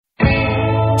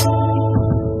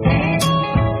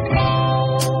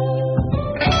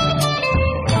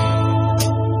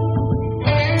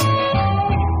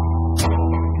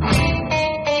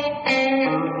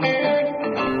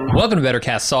Welcome to Better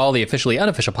Cast Saul, the officially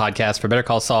unofficial podcast for Better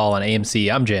Call Saul on AMC.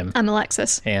 I'm Jim. I'm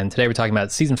Alexis. And today we're talking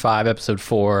about Season 5, Episode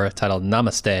 4, titled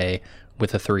Namaste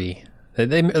with a 3.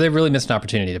 They really missed an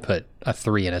opportunity to put a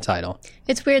 3 in a title.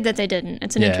 It's weird that they didn't.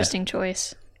 It's an interesting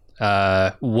choice.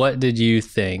 What did you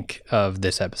think of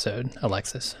this episode,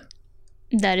 Alexis?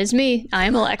 That is me. I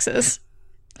am Alexis.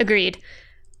 Agreed.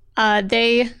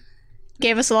 They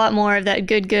gave us a lot more of that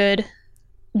good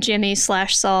Jimmy /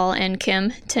 Saul and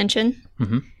Kim tension.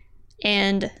 Mm-hmm.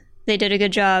 And they did a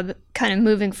good job kind of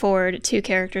moving forward two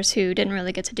characters who didn't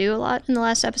really get to do a lot in the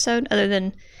last episode, other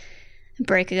than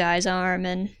break a guy's arm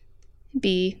and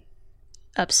be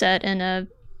upset in a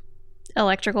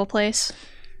electrical place.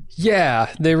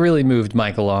 Yeah, they really moved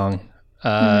Mike along.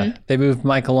 They moved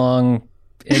Mike along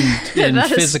in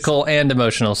physical and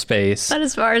emotional space. About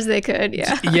as far as they could,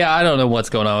 yeah. Yeah, I don't know what's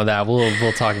going on with that.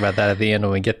 We'll talk about that at the end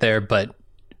when we get there. But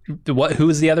who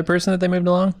was the other person that they moved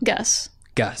along?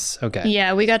 Gus, okay.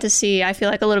 Yeah, we got to see, I feel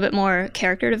like, a little bit more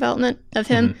character development of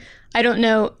him. Mm-hmm. I don't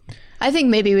know. I think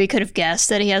maybe we could have guessed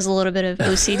that he has a little bit of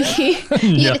OCD.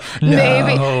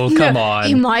 Come on.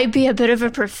 He might be a bit of a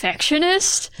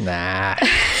perfectionist. Nah.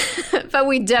 But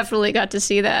we definitely got to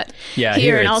see that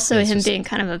here. And also him being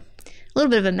kind of a little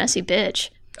bit of a messy bitch.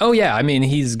 Oh, yeah. I mean,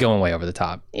 he's going way over the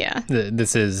top. Yeah.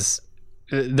 There's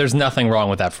nothing wrong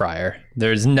with that fryer.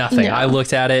 There's nothing. No. I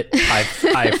looked at it.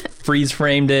 I freeze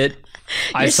framed it.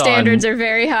 Your standards are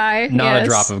very high. Not a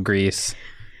drop of grease.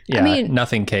 Yeah, I mean,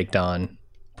 nothing caked on.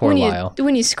 Poor Lyle.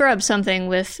 When you scrub something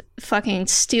with fucking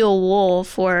steel wool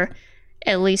for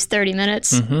at least 30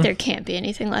 minutes, there can't be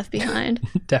anything left behind.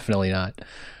 Definitely not.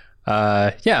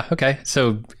 Yeah, okay.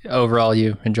 So overall,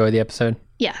 you enjoy the episode?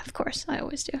 Yeah, of course. I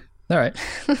always do. All right.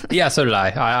 Yeah, so did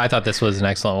I. I thought this was an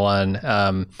excellent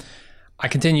one. I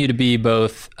continue to be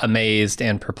both amazed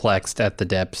and perplexed at the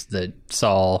depths that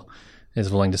Saul is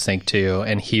willing to sink to.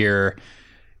 And here,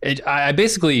 I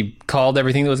basically called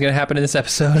everything that was going to happen in this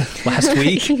episode last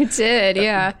week. You did,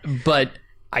 yeah. But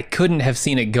I couldn't have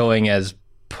seen it going as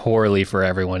poorly for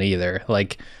everyone either.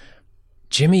 Like,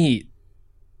 Jimmy,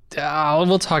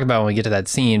 we'll talk about when we get to that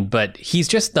scene, but he's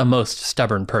just the most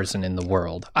stubborn person in the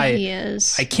world. He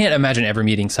is. I can't imagine ever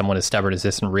meeting someone as stubborn as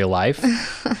this in real life,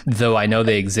 though I know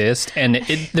they exist. And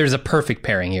there's a perfect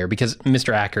pairing here because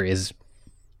Mr. Acker is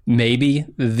maybe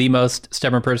the most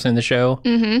stubborn person in the show.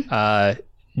 Mm-hmm.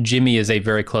 Jimmy is a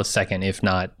very close second, if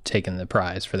not taking the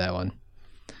prize for that one.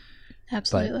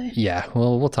 Absolutely. But yeah,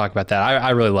 we'll talk about that.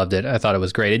 I really loved it. I thought it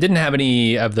was great. It didn't have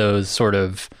any of those sort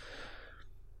of,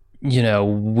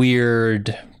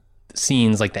 weird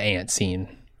scenes like the ant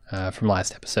scene from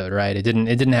last episode, right? It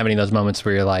didn't have any of those moments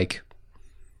where you're like,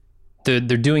 they're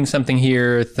doing something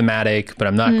here thematic, but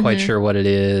I'm not quite sure what it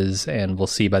is, and we'll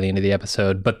see by the end of the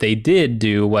episode. But they did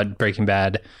do what Breaking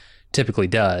Bad typically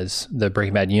does, the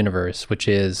Breaking Bad universe, which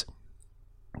is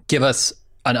give us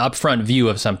an upfront view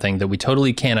of something that we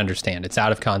totally can't understand. It's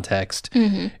out of context.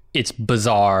 It's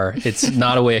bizarre. It's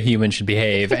not a way a human should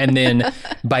behave. And then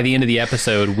by the end of the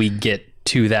episode, we get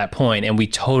to that point and we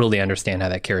totally understand how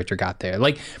that character got there.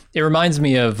 Like, it reminds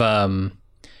me of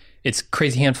it's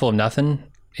Crazy Handful of Nothing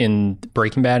in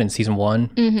Breaking Bad in season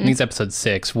 1. I think it's episode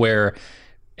 6, where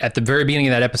at the very beginning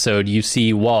of that episode, you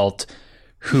see Walt,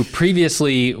 who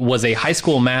previously was a high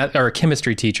school math or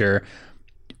chemistry teacher,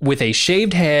 with a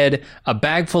shaved head, a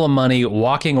bag full of money,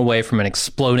 walking away from an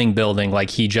exploding building like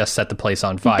he just set the place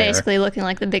on fire. Basically looking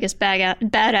like the biggest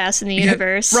badass in the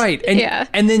universe. Right.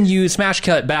 And then you smash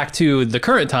cut back to the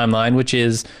current timeline, which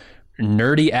is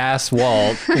nerdy ass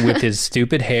Walt with his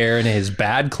stupid hair and his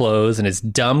bad clothes and his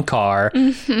dumb car.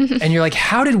 And you're like,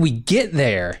 how did we get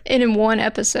there? In one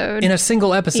episode. In a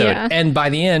single episode. Yeah. And by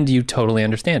the end, you totally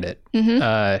understand it.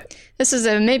 This is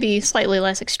a maybe slightly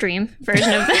less extreme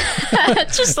version of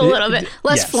that. Just a little bit.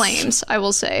 Less flames, I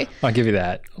will say. I'll give you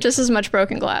that. Just as much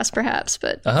broken glass, perhaps,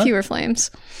 but fewer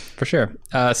flames. For sure.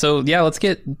 So, yeah, let's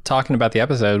get talking about the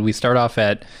episode. We start off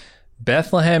at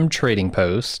Bethlehem Trading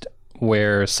Post,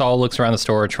 where Saul looks around the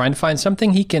store trying to find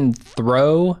something he can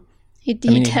throw. He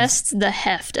tests the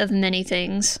heft of many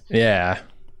things. Yeah.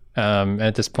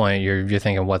 At this point, you're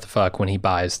thinking, what the fuck, when he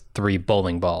buys 3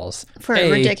 bowling balls. For a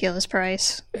ridiculous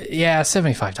price. Yeah,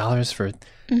 $75 for...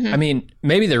 I mean,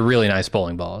 maybe they're really nice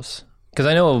bowling balls. Because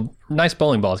I know nice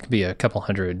bowling balls could be a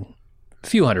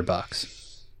few hundred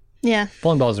bucks. Yeah.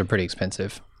 Bowling balls are pretty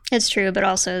expensive. It's true, but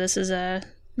also this is a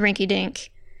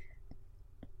rinky-dink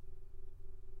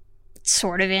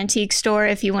sort of antique store,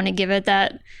 if you want to give it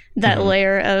that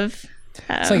layer of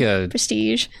it's like a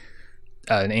prestige.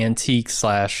 An antique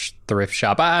 / thrift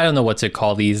shop. I don't know what to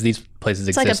call these. These places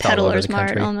exist all over the country. It's like a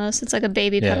Peddler's Mart almost. It's like a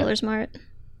baby Peddler's Mart.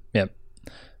 Yep.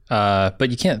 But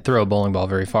you can't throw a bowling ball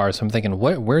very far, so I'm thinking,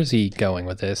 where's he going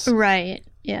with this? Right.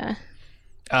 Yeah.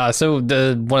 So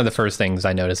one of the first things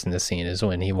I noticed in this scene is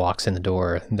when he walks in the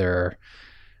door,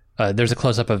 there's a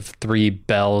close-up of 3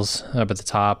 bells up at the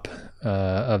top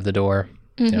of the door,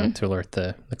 to alert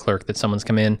the clerk that someone's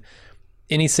come in.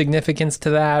 Any significance to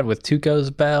that with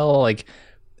Tuco's bell? Like,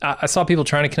 I saw people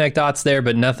trying to connect dots there,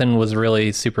 but nothing was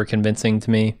really super convincing to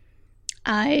me.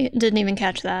 I didn't even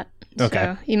catch that. Okay.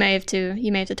 So you may have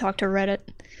to talk to Reddit.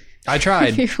 I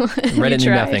tried. Reddit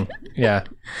knew nothing. Yeah.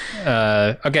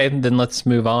 Okay, then let's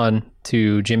move on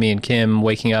to Jimmy and Kim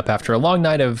waking up after a long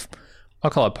night of, I'll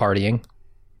call it partying,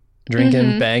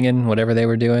 drinking, banging, whatever they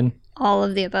were doing. All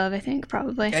of the above, I think,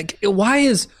 probably. Why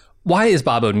is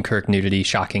Bob Odenkirk nudity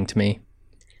shocking to me?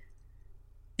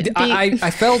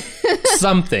 I felt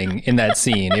something in that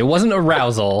scene. It wasn't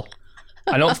arousal,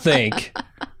 I don't think,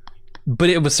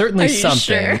 but it was certainly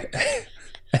something. Sure?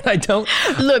 And I don't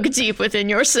look deep within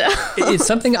yourself. It's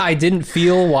something I didn't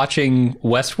feel watching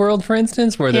Westworld, for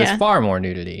instance, where there's far more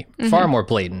nudity, far more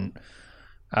blatant.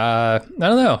 I don't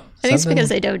know. I think it's because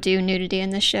they don't do nudity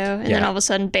in this show, and then all of a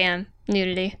sudden, bam,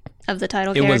 nudity of the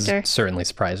title character. It was certainly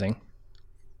surprising.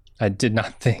 I did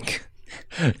not think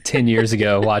 10 years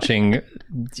ago watching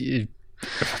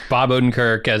Bob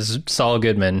Odenkirk as Saul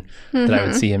Goodman that I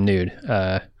would see him nude.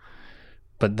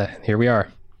 But here we are.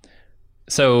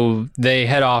 So they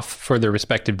head off for their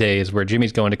respective days, where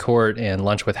Jimmy's going to court and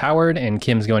lunch with Howard, and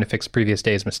Kim's going to fix previous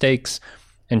day's mistakes.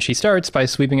 And she starts by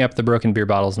sweeping up the broken beer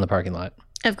bottles in the parking lot.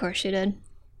 Of course she did.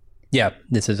 Yeah,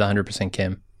 this is 100%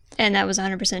 Kim. And that was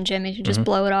 100% Jimmy to just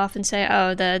blow it off and say,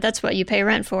 oh, that's what you pay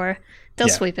rent for. They'll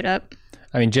sweep it up.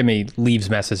 I mean, Jimmy leaves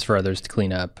messes for others to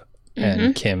clean up,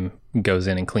 and Kim goes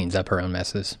in and cleans up her own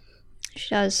messes. She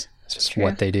does. It's just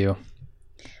what they do.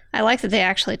 I like that they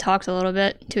actually talked a little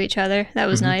bit to each other. That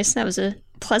was nice. That was a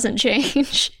pleasant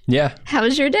change. Yeah. How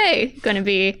was your day going to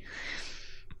be?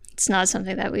 It's not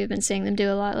something that we've been seeing them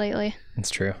do a lot lately. It's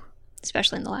true.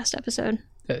 Especially in the last episode.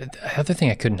 The other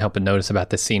thing I couldn't help but notice about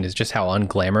this scene is just how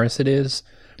unglamorous it is.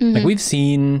 Like, we've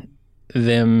seen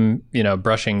them,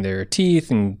 brushing their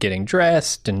teeth and getting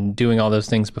dressed and doing all those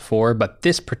things before, but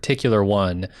this particular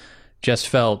one just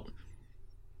felt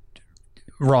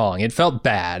wrong. It felt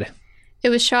bad. It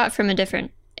was shot from a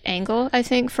different angle, I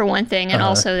think, for one thing, and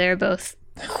also they're both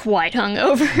quite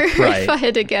hungover, if I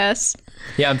had to guess.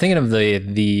 Yeah, I'm thinking of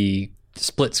the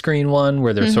split screen one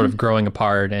where they're sort of growing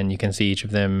apart and you can see each of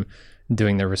them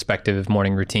doing their respective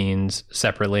morning routines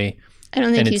separately. I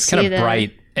don't think and it's kind of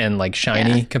bright and like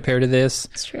shiny compared to this.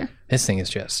 That's true. This thing is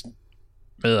just,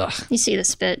 ugh. You see the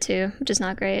spit too, which is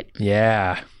not great.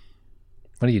 Yeah.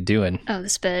 What are you doing? Oh, the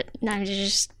spit. Now she's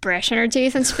just brushing her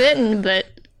teeth and spitting, but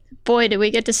boy, did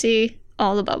we get to see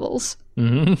all the bubbles.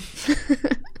 All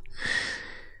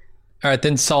right,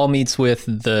 then Saul meets with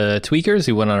the Tweakers,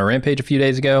 who went on a rampage a few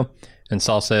days ago, and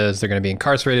Saul says they're going to be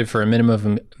incarcerated for a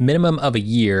minimum of a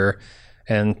year,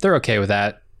 and they're okay with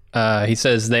that. He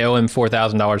says they owe him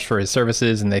 $4,000 for his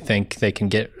services, and they think they can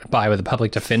get by with a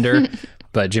public defender,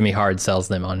 but Jimmy Hard sells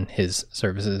them on his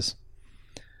services.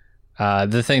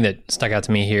 The thing that stuck out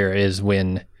to me here is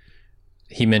when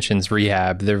he mentions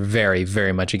rehab, they're very,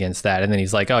 very much against that. And then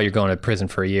he's like, oh, you're going to prison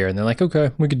for a year. And they're like, okay,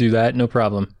 we could do that. No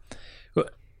problem.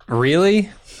 Really?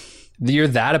 You're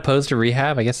that opposed to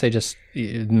rehab? I guess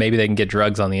maybe they can get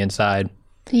drugs on the inside.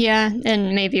 Yeah,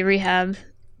 and maybe rehab,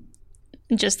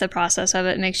 just the process of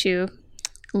it makes you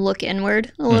look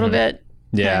inward a little bit.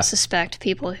 Yeah. I suspect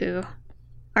people who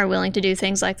are willing to do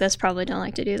things like this probably don't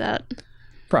like to do that.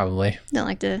 Probably. Don't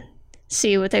like to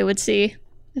see what they would see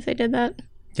if they did that.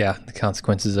 Yeah, the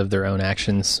consequences of their own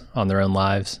actions on their own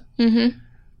lives.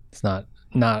 It's not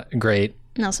great.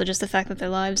 And also just the fact that their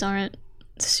lives aren't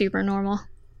super normal.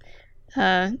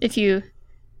 Here's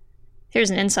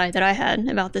an insight that I had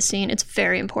about this scene. It's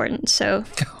very important, so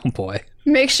oh boy,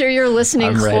 make sure you're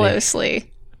listening closely.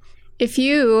 If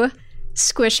you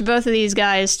squish both of these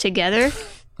guys together,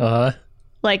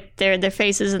 like their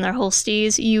faces and their whole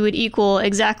stees, you would equal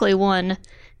exactly one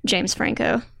James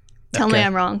Franco. Tell me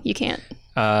I'm wrong. You can't.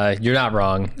 You're not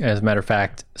wrong. As a matter of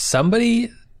fact, somebody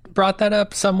brought that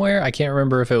up somewhere. I can't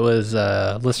remember if it was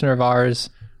a listener of ours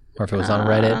or if it was on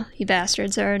Reddit. You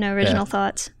bastards. There are no original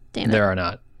thoughts. Damn it. There are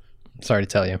not. Sorry to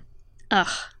tell you. Ugh.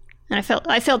 And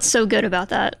I felt so good about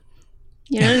that.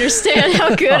 You don't understand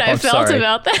how good I felt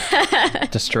about that.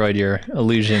 Destroyed your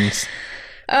illusions.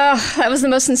 Oh, that was the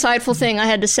most insightful thing I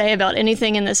had to say about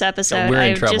anything in this episode. We're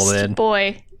in trouble then.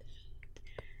 Boy,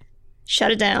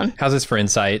 shut it down. How's this for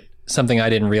insight? Something I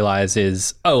didn't realize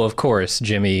is, of course,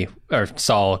 Jimmy or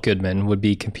Saul Goodman would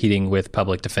be competing with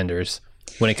public defenders.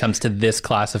 when it comes to this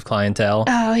class of clientele.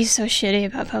 Oh, he's so shitty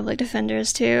about public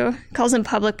defenders, too. Calls them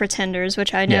public pretenders,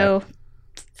 which I know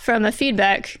from a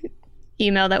feedback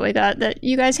email that we got that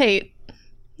you guys hate.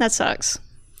 That sucks.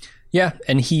 Yeah,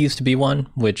 and he used to be one,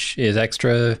 which is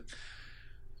extra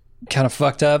kind of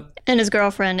fucked up. And his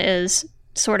girlfriend is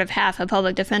sort of half a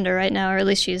public defender right now, or at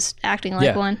least she's acting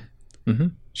like one. Mm-hmm.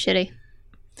 Shitty.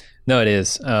 No, it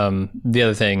is. The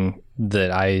other thing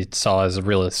that I saw as a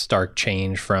real stark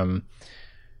change from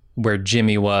where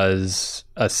Jimmy was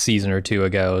a season or two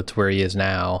ago to where he is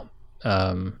now,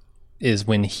 is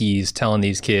when he's telling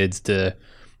these kids to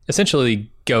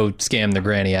essentially go scam their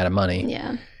granny out of money.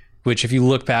 Yeah. Which, if you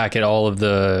look back at all of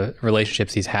the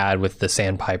relationships he's had with the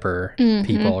Sandpiper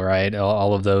people, right?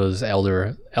 All of those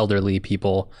elderly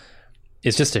people,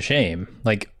 it's just a shame.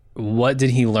 Like, what did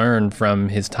he learn from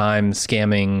his time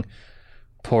scamming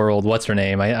poor old, what's her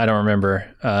name? I don't remember,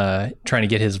 trying to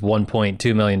get his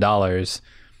 $1.2 million.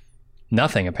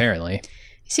 Nothing, apparently.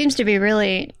 He seems to be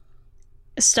really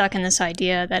stuck in this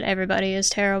idea that everybody is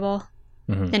terrible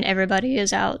and everybody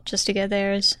is out just to get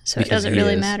theirs. So because it doesn't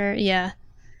really matter. Yeah.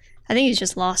 I think he's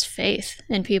just lost faith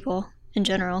in people in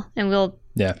general. And we'll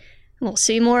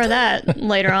see more of that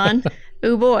later on.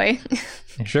 Ooh, boy.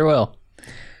 You sure will.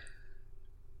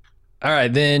 All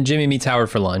right, then Jimmy meets Howard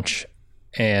for lunch,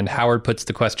 and Howard puts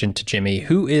the question to Jimmy,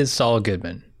 who is Saul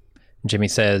Goodman? Jimmy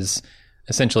says,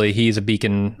 essentially, he's a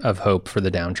beacon of hope for the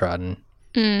downtrodden,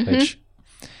 which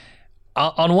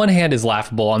on one hand is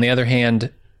laughable. On the other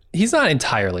hand, he's not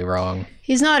entirely wrong.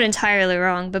 He's not entirely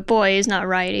wrong, but boy, he's not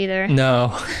right either.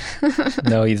 No,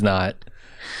 no, he's not.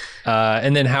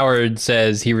 And then Howard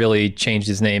says he really changed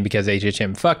his name because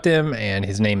HHM fucked him, and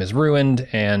his name is ruined,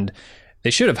 and they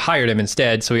should have hired him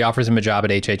instead, so he offers him a job at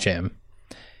HHM.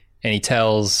 And he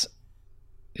tells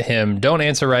him, don't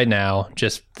answer right now,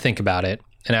 just think about it.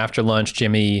 And after lunch,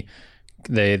 Jimmy,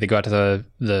 they go out to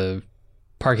the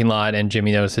parking lot, and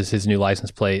Jimmy notices his new license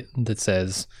plate that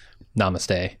says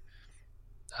Namaste.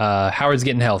 Howard's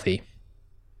getting healthy.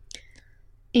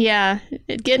 Yeah,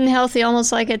 getting healthy,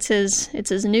 almost like it's his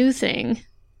new thing.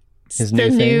 His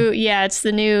new thing? Yeah, it's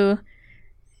a new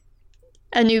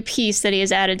piece that he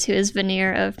has added to his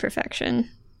veneer of perfection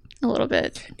a little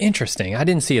bit. Interesting. I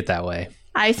didn't see it that way.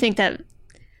 I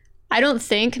don't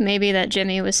think maybe that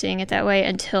Jimmy was seeing it that way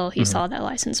until he saw that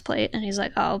license plate, and he's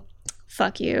like, oh,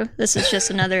 fuck you. This is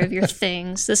just another of your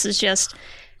things. This is just,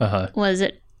 was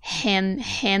it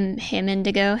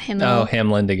Ham-Indigo?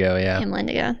 Ham-Lindigo, yeah.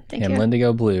 Ham-Lindigo, thank you.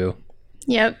 Ham-Lindigo Blue.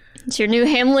 Yep. It's your new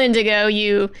Ham-Lindigo,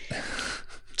 you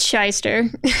shyster.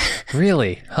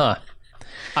 Really? Huh.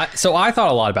 So I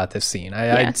thought a lot about this scene.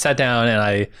 I sat down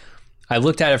and I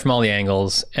looked at it from all the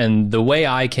angles, and the way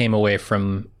I came away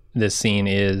from this scene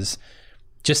is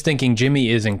just thinking Jimmy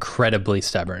is incredibly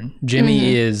stubborn.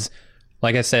 Jimmy is,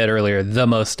 like I said earlier, the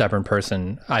most stubborn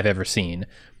person I've ever seen.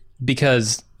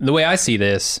 Because the way I see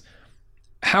this,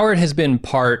 Howard has been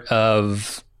part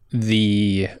of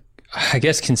the, I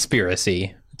guess,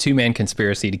 conspiracy, two-man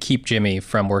conspiracy to keep Jimmy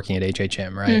from working at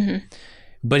HHM, right?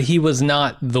 But he was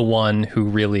not the one who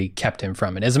really kept him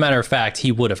from it. As a matter of fact,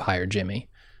 he would have hired Jimmy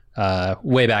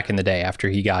way back in the day after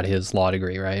he got his law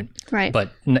degree, right? Right.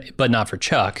 But not for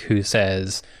Chuck, who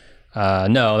says,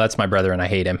 no, that's my brother and I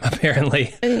hate him,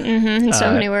 apparently. In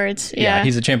so many words. Yeah.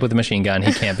 He's a chimp with a machine gun.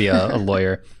 He can't be a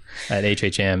lawyer at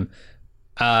HHM.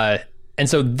 And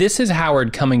so this is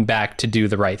Howard coming back to do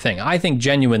the right thing. I think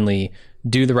genuinely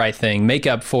do the right thing, make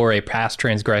up for a past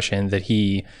transgression that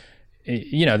he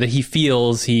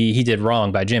feels he did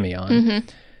wrong by Jimmy on.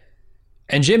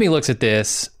 And Jimmy looks at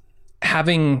this,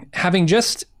 having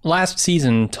just last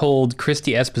season told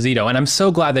Christy Esposito, and I'm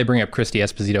so glad they bring up Christy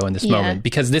Esposito in this moment,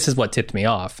 because this is what tipped me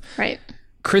off. Right.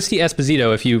 Christy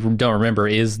Esposito, if you don't remember,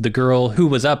 is the girl who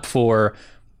was up for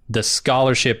the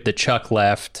scholarship that Chuck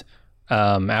left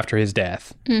after his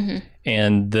death.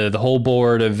 And the whole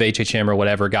board of HHM or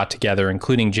whatever got together,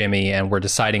 including Jimmy, and were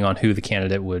deciding on who the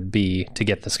candidate would be to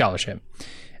get the scholarship.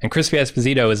 And Christy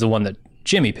Esposito is the one that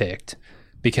Jimmy picked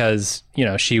because,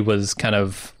 she was kind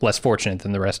of less fortunate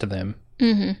than the rest of them.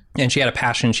 And she had a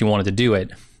passion. She wanted to do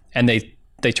it. And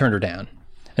they turned her down.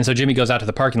 And so Jimmy goes out to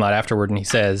the parking lot afterward and he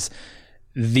says,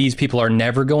 these people are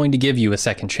never going to give you a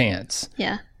second chance.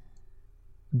 Yeah.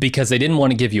 Because they didn't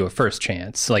want to give you a first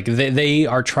chance. Like, they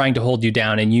are trying to hold you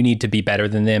down, and you need to be better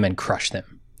than them and crush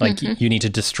them. Like, you need to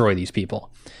destroy these people.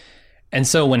 And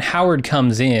so when Howard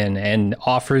comes in and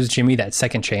offers Jimmy that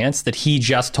second chance that he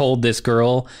just told this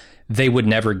girl they would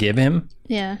never give him,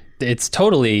 it's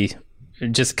totally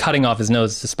just cutting off his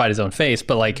nose to spite his own face.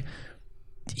 But, like,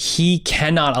 he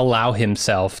cannot allow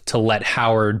himself to let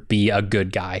Howard be a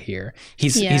good guy here.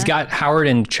 He's got Howard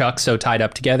and Chuck so tied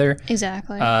up together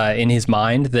exactly in his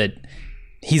mind that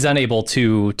he's unable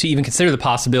to even consider the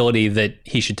possibility that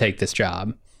he should take this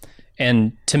job.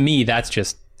 And to me, that's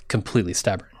just completely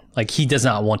stubborn. Like, he does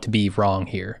not want to be wrong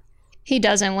here. He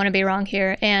doesn't want to be wrong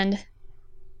here. And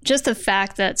just the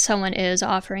fact that someone is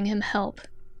offering him help,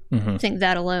 I think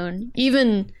that alone,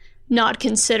 even not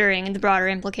considering the broader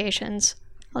implications,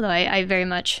 although I very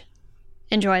much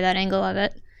enjoy that angle of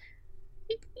it,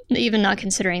 even not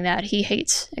considering that, he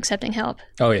hates accepting help.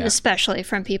 Oh, yeah. Especially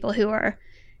from people who are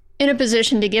in a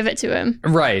position to give it to him.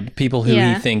 Right. People who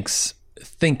he thinks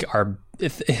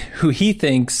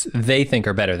they think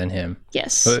are better than him.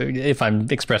 Yes. If I'm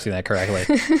expressing that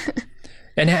correctly.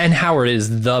 and Howard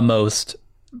is the most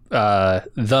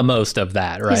of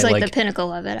that, right? He's like the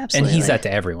pinnacle of it, absolutely. And he's that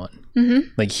to everyone. Mm-hmm.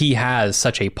 Like, he has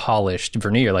such a polished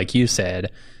veneer, like you said,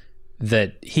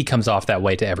 that he comes off that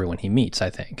way to everyone he meets, I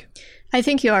think. I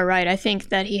think you are right. I think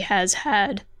that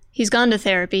he's gone to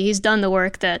therapy. He's done the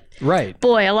work that,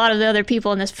 boy, a lot of the other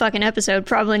people in this fucking episode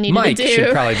probably needed Mike to do.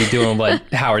 should probably be doing what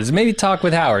Howard is. Maybe talk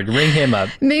with Howard, ring him up.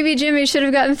 Maybe Jimmy should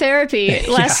have gotten therapy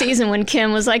last season when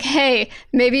Kim was like, hey,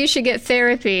 maybe you should get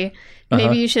therapy.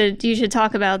 Maybe you should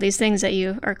talk about these things that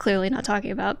you are clearly not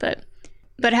talking about.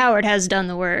 But Howard has done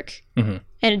the work. Mm-hmm.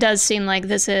 And it does seem like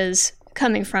this is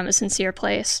coming from a sincere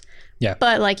place. Yeah.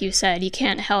 But like you said, you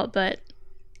can't help but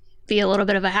be a little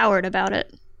bit of a Howard about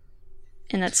it.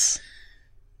 And that's...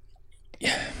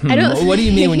 What do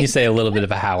you mean when you say a little bit of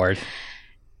a Howard?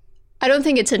 I don't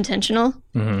think it's intentional.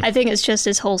 Mm-hmm. I think it's just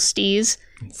his whole steez.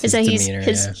 Is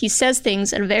that he says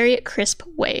things in a very crisp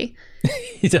way.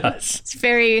 He does. It's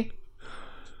very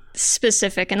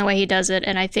specific in the way he does it,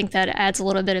 and I think that adds a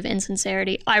little bit of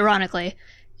insincerity. Ironically,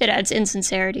 it adds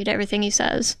insincerity to everything he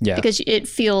says. Yeah. Because it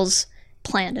feels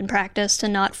planned and practiced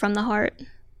and not from the heart.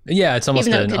 Yeah, it's almost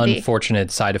an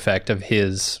unfortunate side effect of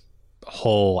his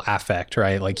whole affect,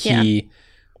 right? Like, he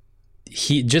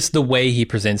just the way he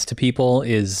presents to people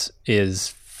is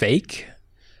fake,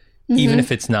 even if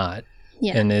it's not.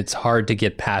 Yeah. And it's hard to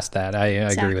get past that. I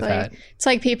agree with that. It's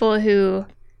like people who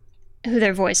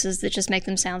their voices that just make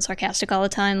them sound sarcastic all the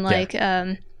time, like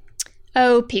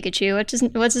Pikachu,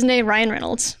 what's his name? Ryan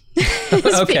Reynolds.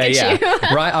 Okay, Pikachu.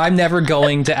 Yeah. I'm never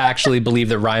going to actually believe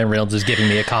that Ryan Reynolds is giving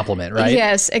me a compliment, right?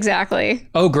 Yes, exactly.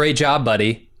 Oh, great job,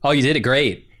 buddy. Oh, you did it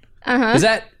great. Is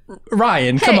that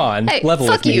Ryan? Come on, level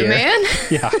with me here. Man.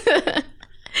 Yeah.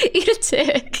 Eat a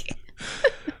dick.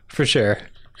 For sure.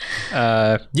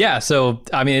 So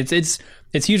I mean, it's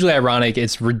hugely ironic.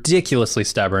 It's ridiculously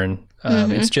stubborn.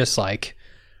 It's just like,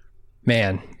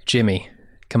 man, Jimmy,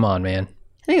 come on, man.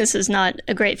 I think this is not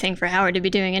a great thing for Howard to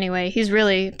be doing anyway. He's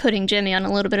really putting Jimmy on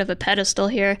a little bit of a pedestal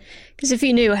here. Because if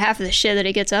he knew half of the shit that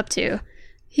he gets up to,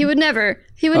 he would never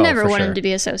want him to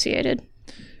be associated.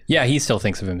 Yeah, he still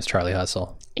thinks of him as Charlie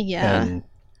Hustle. Yeah. And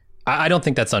I don't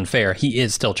think that's unfair. He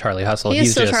is still Charlie Hustle.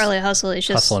 He's still Charlie Hustle. He's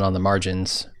just hustling on the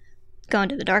margins. Going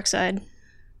to the dark side.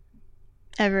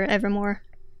 Evermore.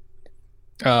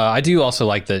 I do also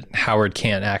like that Howard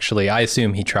can't actually, I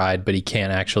assume he tried, but he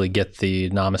can't actually get the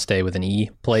Namaste with an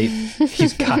E plate.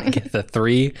 He's got to get the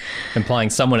 3, implying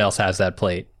someone else has that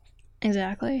plate.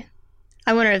 Exactly.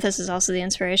 I wonder if this is also the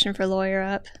inspiration for Lawyer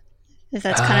Up. If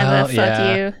that's kind of a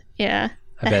fuck you. Yeah.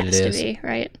 I bet it is. That has to be,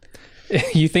 right?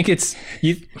 You think it's...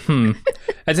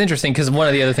 That's interesting, because one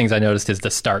of the other things I noticed is the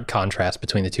stark contrast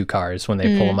between the two cars when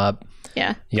they pull them up.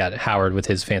 Yeah. You got Howard with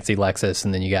his fancy Lexus,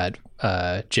 and then you got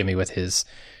Jimmy with his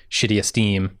shitty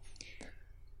Esteem.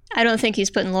 I don't think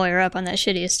he's putting Lawyer Up on that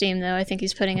shitty Esteem, though. I think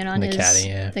he's putting it on the Caddy,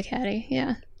 yeah. The Caddy,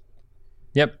 yeah.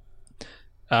 Yep.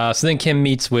 So then Kim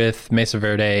meets with Mesa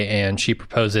Verde, and she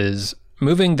proposes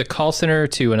moving the call center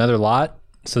to another lot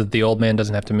so that the old man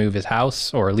doesn't have to move his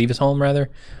house, or leave his home, rather.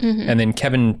 Mm-hmm. And then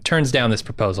Kevin turns down this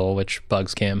proposal, which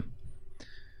bugs Kim.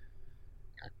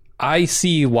 I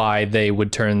see why they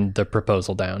would turn the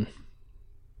proposal down.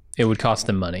 It would cost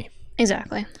them money.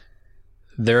 Exactly.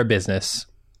 They're a business.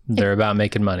 They're about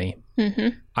making money. Mm-hmm.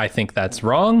 I think that's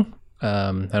wrong.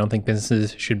 I don't think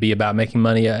businesses should be about making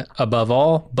money above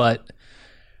all, but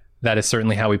that is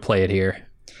certainly how we play it here.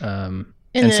 And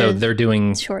so they're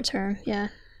doing... Short term, yeah.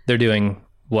 They're doing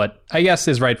what I guess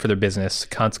is right for their business.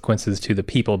 Consequences to the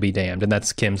people be damned. And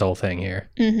that's Kim's whole thing here.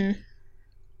 Mm-hmm.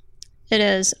 It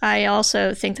is. I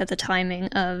also think that the timing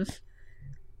of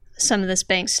some of this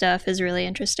bank stuff is really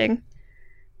interesting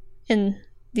in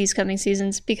these coming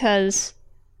seasons, because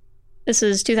this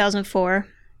is 2004.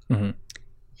 Mm-hmm.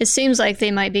 It seems like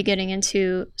they might be getting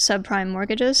into subprime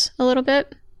mortgages a little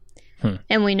bit.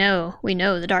 And we know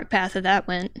the dark path of that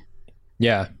went.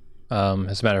 Yeah.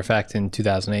 As a matter of fact, in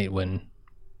 2008 when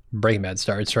Breaking Bad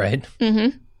starts, right?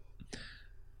 Mm-hmm.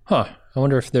 Huh. I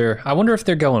wonder if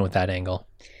they're going with that angle.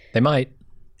 They might.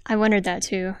 I wondered that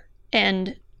too.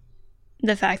 And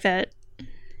the fact that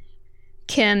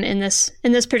Kim in this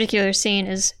particular scene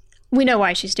is, we know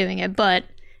why she's doing it, but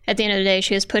at the end of the day,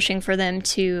 she is pushing for them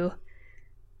to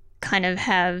kind of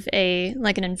have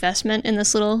an investment in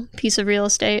this little piece of real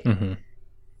estate. Mm-hmm.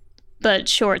 But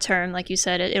short term, like you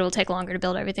said, it'll take longer to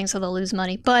build everything, so they'll lose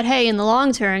money. But hey, in the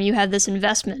long term, you have this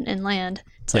investment in land.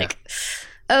 It's like,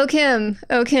 oh Kim,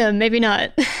 maybe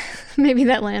not. Maybe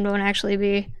that land won't actually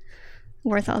be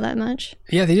worth all that much.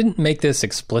 Yeah, they didn't make this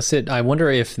explicit. I wonder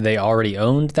if they already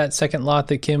owned that second lot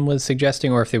that Kim was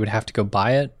suggesting, or if they would have to go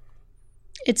buy it.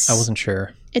 I wasn't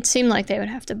sure. It seemed like they would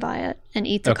have to buy it and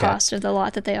eat the cost of the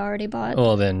lot that they already bought.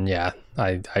 Well, then, yeah,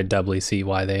 I doubly see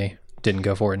why they didn't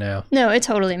go for it now. No, it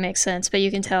totally makes sense, but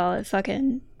you can tell it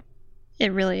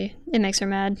makes her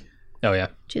mad. Oh, yeah.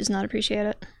 She does not appreciate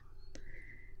it.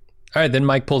 All right, then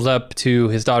Mike pulls up to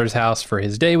his daughter's house for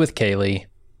his day with Kaylee.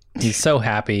 He's so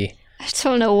happy. I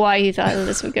don't know why he thought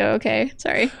this would go okay.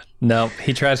 Sorry. No,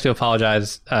 he tries to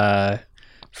apologize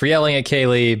for yelling at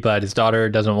Kaylee, but his daughter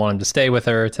doesn't want him to stay with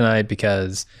her tonight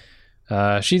because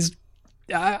she's,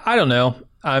 I don't know,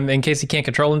 in case he can't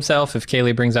control himself, if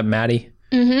Kaylee brings up Maddie.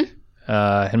 Mm-hmm.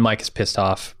 And Mike is pissed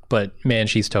off, but man,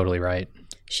 she's totally right.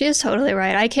 She is totally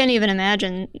right. I can't even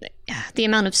imagine the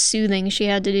amount of soothing she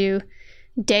had to do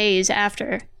days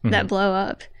after that blow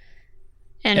up.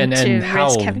 And to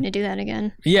risk having to do that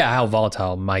again. Yeah, how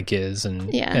volatile Mike is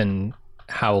and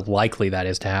how likely that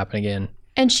is to happen again.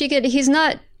 And he's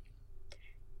not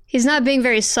being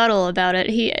very subtle about it.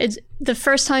 It's the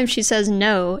first time she says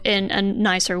no in a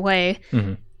nicer way,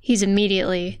 he's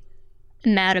immediately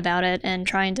mad about it and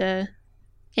trying to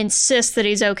insist that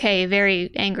he's okay very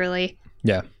angrily.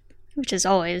 Yeah. Which is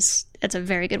always, it's a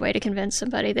very good way to convince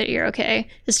somebody that you're okay.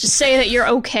 Is to say that you're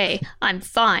okay. I'm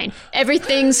fine.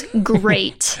 Everything's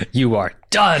great. You are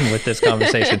done with this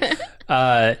conversation.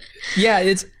 So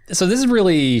this is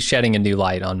really shedding a new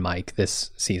light on Mike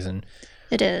this season.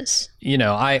 It is. You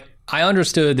know, I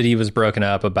understood that he was broken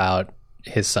up about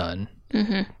his son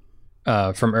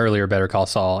from earlier Better Call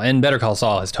Saul. And Better Call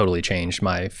Saul has totally changed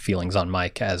my feelings on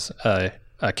Mike as a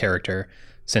character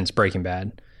since Breaking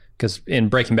Bad. Because in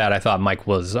Breaking Bad, I thought Mike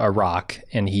was a rock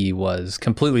and he was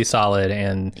completely solid.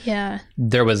 And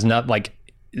there was not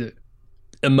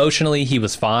emotionally, he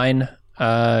was fine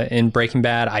in Breaking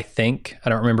Bad, I think. I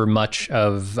don't remember much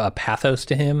of pathos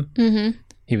to him. Mm-hmm.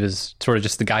 He was sort of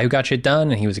just the guy who got shit done,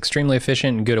 and he was extremely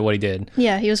efficient and good at what he did.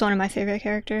 Yeah, he was one of my favorite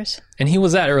characters. And he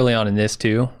was that early on in this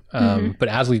too. But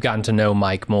as we've gotten to know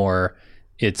Mike more,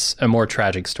 it's a more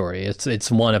tragic story. It's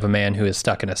one of a man who is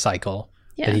stuck in a cycle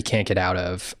that he can't get out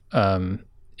of.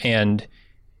 And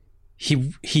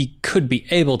he could be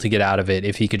able to get out of it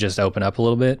if he could just open up a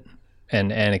little bit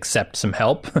and accept some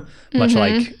help, much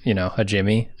like, a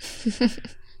Jimmy.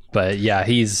 But yeah,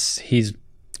 he's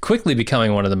quickly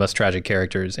becoming one of the most tragic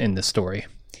characters in this story.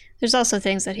 There's also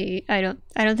things that I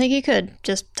don't think he could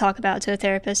just talk about to a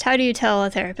therapist. How do you tell a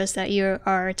therapist that you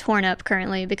are torn up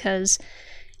currently because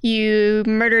you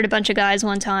murdered a bunch of guys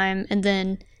one time and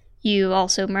then you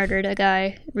also murdered a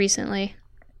guy recently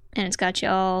and it's got you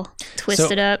all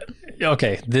twisted up?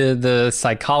 Okay, the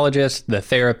psychologist, the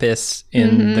therapists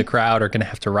in the crowd are going to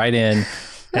have to write in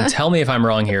and tell me if I'm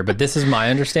wrong here, but this is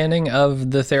my understanding of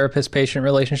the therapist-patient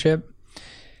relationship.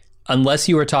 Unless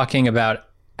you are talking about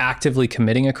actively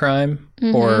committing a crime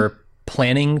or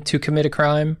planning to commit a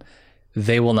crime,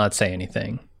 they will not say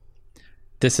anything.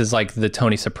 This is like the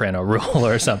Tony Soprano rule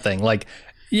or something. Like,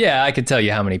 yeah, I could tell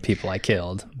you how many people I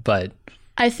killed, but...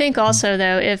 I think also,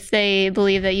 though, if they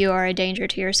believe that you are a danger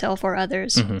to yourself or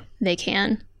others, they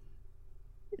can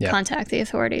contact the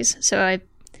authorities. So I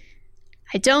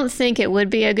don't think it would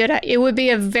be a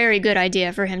very good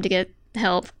idea for him to get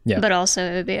help, but also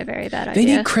it would be a very bad idea.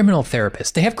 They need criminal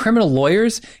therapists. They have criminal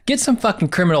lawyers. Get some fucking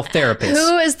criminal therapists.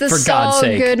 Who is the Saul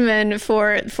Goodman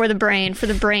for the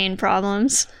brain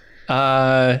problems?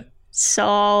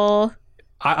 Saul.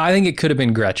 I think it could have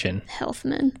been Gretchen.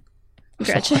 Healthman.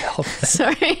 Gretchen.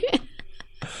 Sorry.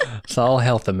 Saul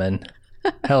Healthman.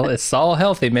 It's Saul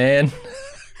Healthy, man.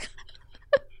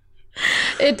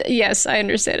 Yes, I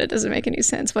understand. It doesn't make any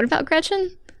sense. What about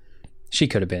Gretchen? She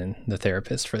could have been the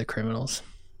therapist for the criminals.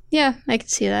 Yeah, I can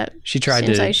see that. She tried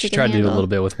to do a little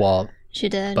bit with Walt. She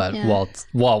did, but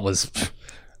Walt was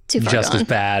just as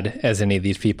bad as any of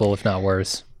these people, if not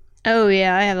worse. Oh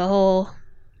yeah, I have a whole.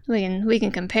 We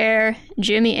can compare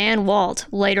Jimmy and Walt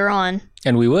later on,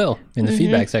 and we will in the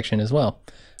feedback section as well.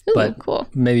 Ooh, but cool.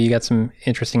 Maybe you got some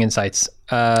interesting insights.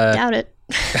 Doubt it.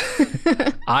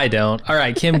 I don't. All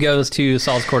right, Kim goes to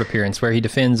Saul's court appearance where he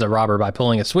defends a robber by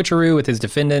pulling a switcheroo with his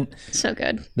defendant. So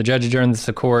good. The judge adjourns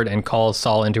the court and calls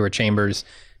Saul into her chambers.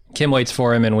 Kim waits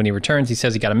for him, and when he returns, he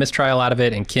says he got a mistrial out of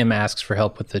it, and Kim asks for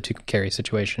help with the Tucumcari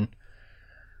situation.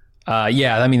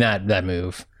 Yeah, I mean, that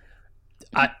move.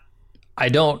 I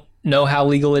don't know how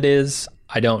legal it is.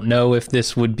 I don't know if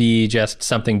this would be just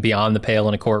something beyond the pale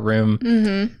in a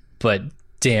courtroom, but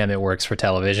damn, it works for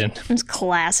television. It's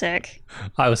classic.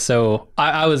 I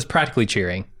was practically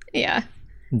cheering. Yeah.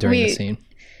 During the scene.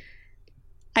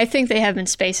 I think they have been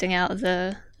spacing out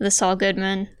the Saul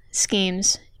Goodman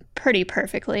schemes pretty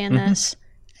perfectly in this.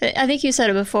 I think you said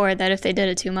it before that if they did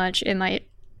it too much, it might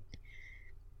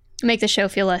make the show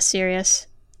feel less serious.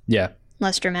 Yeah.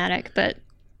 Less dramatic, but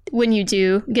when you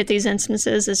do get these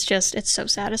instances, it's so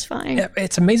satisfying. Yeah,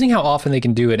 it's amazing how often they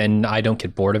can do it and I don't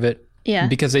get bored of it. Yeah.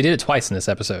 Because they did it twice in this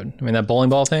episode. I mean, that bowling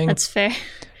ball thing. That's fair.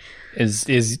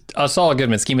 Is a Saul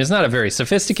Goodman scheme. It's not a very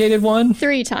sophisticated one.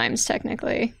 3 times,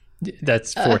 technically.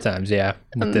 That's 4 times, yeah.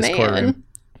 With this man. courtroom.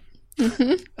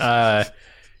 Mm-hmm.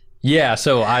 Yeah,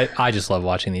 so I just love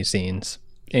watching these scenes.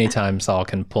 Anytime Saul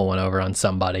can pull one over on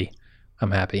somebody,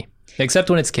 I'm happy. Except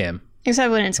when it's Kim.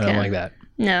 Except when it's Kim. I don't like that.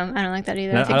 No, I don't like that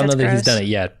either. I don't know that gross. he's done it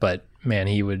yet, but man,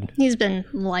 he would. He's been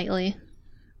lightly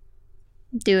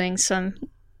doing some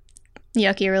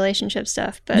yucky relationship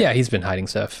stuff, but yeah, he's been hiding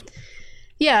stuff.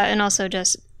 Yeah, and also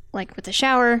just like with the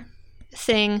shower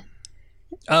thing.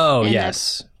 Oh,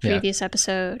 yes. The previous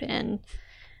episode and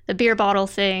the beer bottle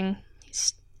thing.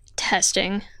 He's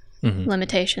testing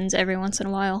limitations every once in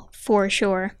a while, for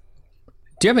sure.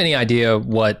 Do you have any idea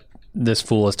what this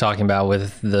fool is talking about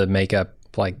with the makeup,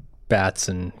 like bats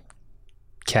and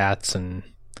cats and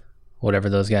whatever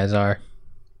those guys are?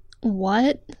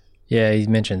 What? Yeah, he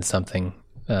mentioned something.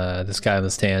 This guy on the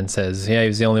stand says, yeah, he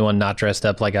was the only one not dressed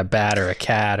up like a bat or a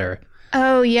cat or...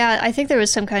 Oh, yeah. I think there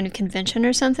was some kind of convention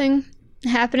or something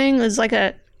happening. It was like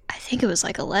I think it was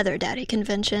like a leather daddy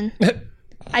convention.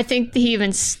 I think they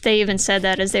even said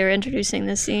that as they were introducing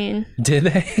the scene. Did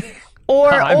they?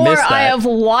 Or I have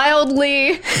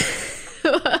wildly...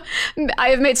 I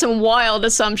have made some wild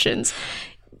assumptions.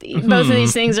 Both of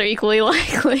these things are equally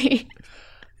likely.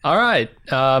 All right,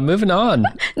 moving on.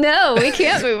 No, we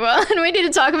can't move on. We need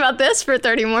to talk about this for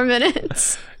 30 more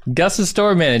minutes. Gus's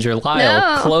store manager,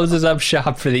 Lyle, closes up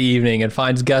shop for the evening and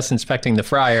finds Gus inspecting the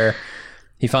fryer.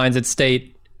 He finds its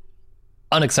state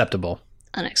unacceptable.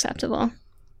 Unacceptable.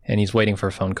 And he's waiting for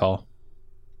a phone call.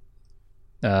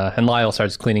 And Lyle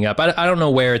starts cleaning up. I don't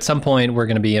know where. At some point, we're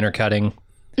going to be intercutting.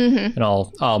 And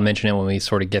I'll mention it when we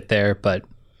sort of get there. But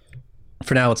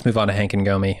for now, let's move on to Hank and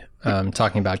Gomi.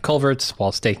 Talking about culverts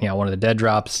while staking out one of the dead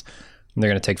drops. And they're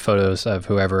going to take photos of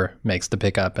whoever makes the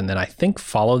pickup and then I think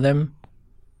follow them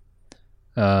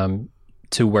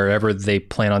to wherever they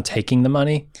plan on taking the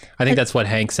money. I think that's what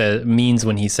Hank means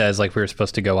when he says like we were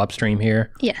supposed to go upstream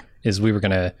here. Yeah. Is we were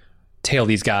going to tail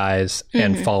these guys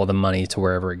and follow the money to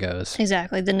wherever it goes.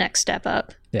 Exactly. The next step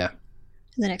up. Yeah.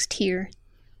 The next tier.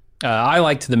 I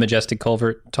liked the majestic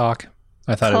culvert talk.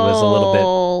 I thought it was a little bit...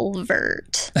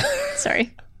 Culvert.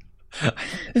 Sorry.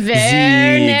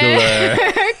 Werner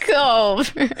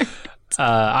Culvert.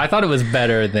 I thought it was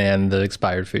better than the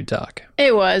expired food talk.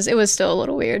 It was. It was still a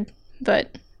little weird,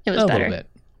 but it was better. A little bit.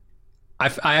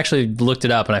 I actually looked it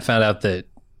up and I found out that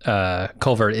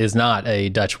culvert is not a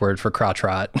Dutch word for crotch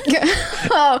rot.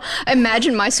 Oh,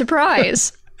 imagine my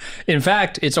surprise. In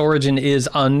fact, its origin is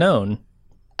unknown.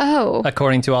 Oh.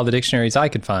 According to all the dictionaries I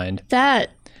could find.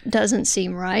 That doesn't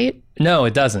seem right. No,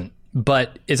 it doesn't.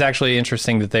 But it's actually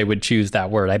interesting that they would choose that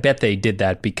word. I bet they did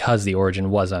that because the origin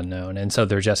was unknown, and so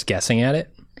they're just guessing at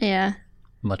it. Yeah.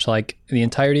 Much like the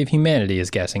entirety of humanity is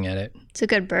guessing at it. It's a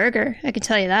good burger, I can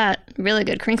tell you that. Really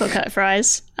good crinkle cut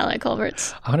fries. I like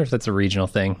Culverts. I wonder if that's a regional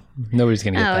thing. Nobody's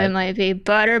going to get that. Oh, it might be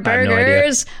butter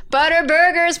burgers. Butter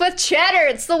burgers with cheddar.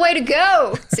 It's the way to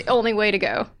go. It's the only way to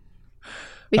go.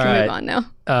 We can move on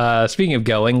now. Speaking of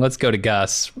going, let's go to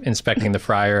Gus inspecting the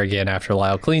fryer again after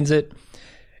Lyle cleans it.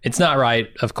 It's not right,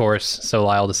 of course, so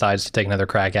Lyle decides to take another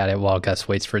crack at it while Gus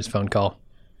waits for his phone call.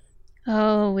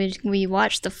 Oh, we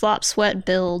watched the flop sweat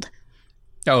build.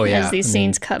 Oh, yeah. As these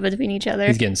scenes cut between each other.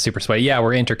 He's getting super sweaty. Yeah,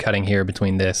 we're intercutting here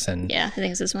between this and I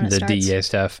think this is when the DEA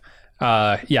stuff.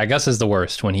 Yeah, Gus is the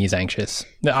worst when he's anxious.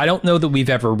 I don't know that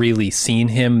we've ever really seen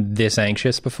him this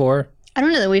anxious before. I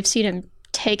don't know that we've seen him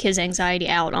take his anxiety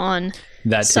out on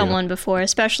someone before,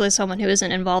 especially someone who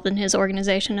isn't involved in his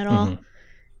organization at all.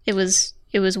 It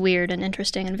was weird and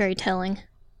interesting and very telling.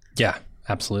 Yeah,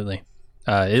 absolutely.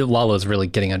 Lalo's really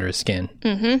getting under his skin.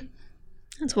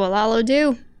 That's what Lalo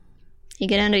do. He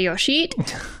get under your sheet.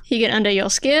 He get under your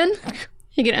skin.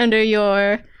 He You get under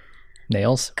your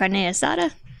Nails? carne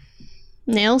asada?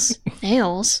 Nails?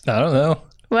 Nails? I don't know.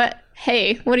 What?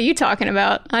 Hey, what are you talking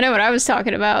about? I know what I was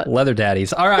talking about. Leather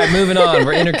daddies. All right, moving on.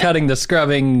 We're intercutting the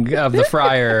scrubbing of the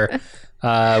fryer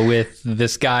with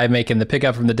this guy making the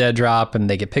pickup from the dead drop, and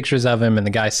they get pictures of him, and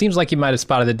the guy seems like he might have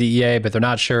spotted the DEA, but they're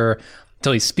not sure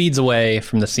until he speeds away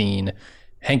from the scene.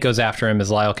 Hank goes after him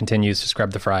as Lyle continues to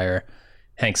scrub the fryer.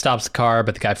 Hank stops the car,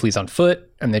 but the guy flees on foot,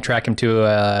 and they track him to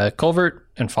a culvert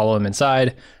and follow him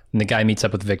inside, and the guy meets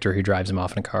up with Victor, who drives him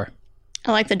off in a car.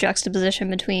 I like the juxtaposition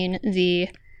between the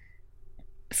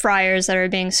fryers that are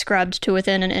being scrubbed to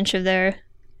within an inch of their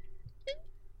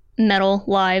metal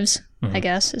lives, I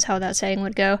guess, is how that saying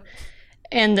would go.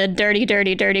 And the dirty,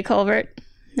 dirty, dirty culvert.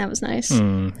 That was nice.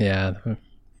 Yeah.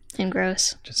 And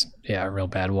gross. Just, real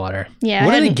bad water. Yeah.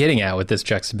 What are they getting at with this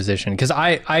juxtaposition? Because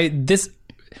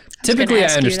typically I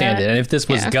understand it. And if this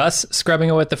was Gus scrubbing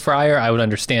away with the fryer, I would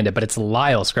understand it. But it's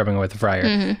Lyle scrubbing away with the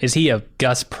fryer. Is he a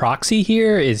Gus proxy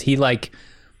here? Is he like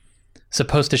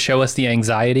supposed to show us the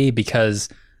anxiety because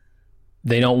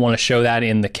they don't want to show that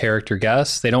in the character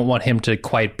Gus? They don't want him to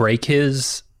quite break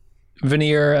his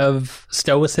veneer of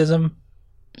stoicism?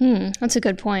 That's a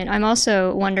good point. I'm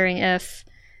also wondering if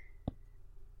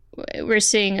we're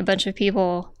seeing a bunch of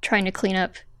people trying to clean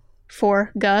up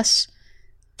for Gus.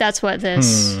 That's what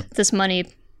this money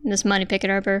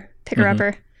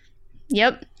picker-upper.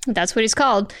 Yep, that's what he's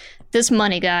called. This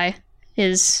money guy,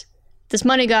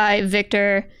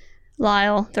 Victor,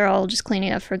 Lyle, they're all just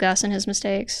cleaning up for Gus and his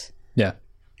mistakes. Yeah.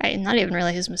 Not even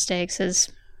really his mistakes,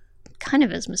 his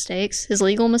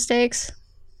legal mistakes.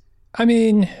 I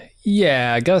mean,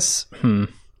 yeah, Gus, I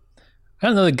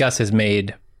don't know that Gus has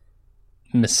made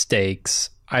mistakes.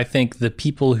 I think the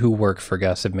people who work for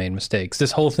Gus have made mistakes.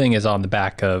 This whole thing is on the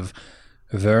back of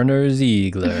Werner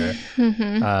Ziegler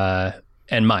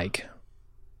and Mike,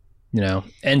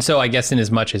 And so I guess in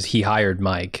as much as he hired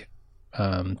Mike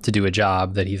to do a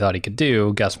job that he thought he could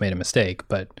do, Gus made a mistake,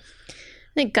 but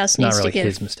I think Gus needs not really to give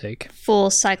his mistake. Full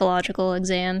psychological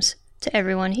exams to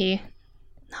everyone he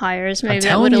hires. Maybe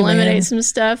that would eliminate some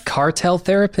stuff. Cartel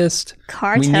therapist.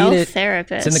 We need it.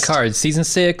 Therapist. It's in the cards. Season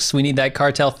 6, we need that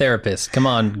cartel therapist. Come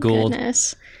on, Gould.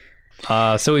 Goodness.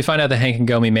 So we find out that Hank and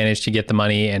Gomi managed to get the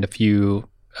money and a few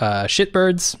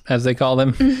shitbirds, as they call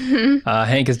them.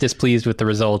 Hank is displeased with the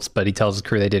results, but he tells his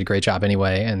crew they did a great job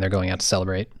anyway, and they're going out to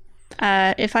celebrate.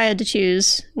 If I had to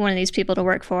choose one of these people to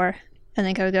work for, I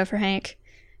think I would go for Hank,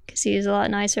 because he's a lot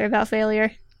nicer about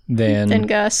failure than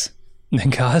Gus. Than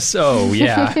Gus? Oh,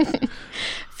 yeah.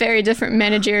 Very different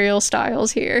managerial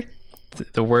styles here.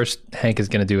 The worst Hank is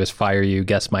going to do is fire you.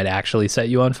 Gus might actually set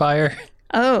you on fire.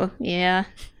 Oh, yeah.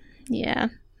 Yeah.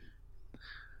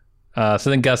 So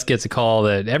then Gus gets a call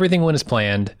that everything went as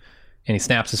planned, and he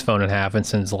snaps his phone in half and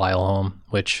sends Lyle home,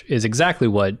 which is exactly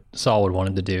what Saul would want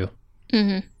him to do.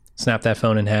 Snap that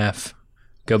phone in half,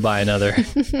 go buy another.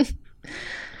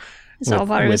 It's all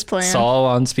part of his plan. Saul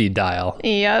on speed dial.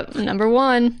 Yep, number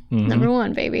one. Number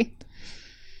one, baby.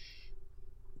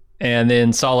 And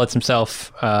then Saul lets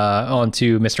himself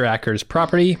onto Mr. Acker's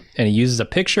property, and he uses a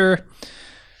picture.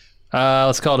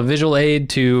 Let's call it a visual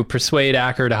aid to persuade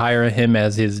Acker to hire him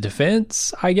as his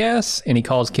defense, I guess. And he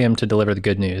calls Kim to deliver the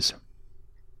good news.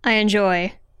 I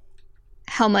enjoy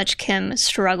how much Kim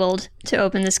struggled to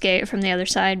open this gate from the other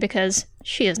side because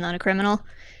she is not a criminal.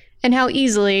 And how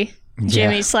easily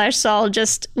Jimmy / Saul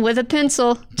just with a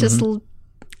pencil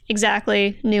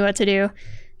exactly knew what to do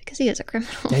because he is a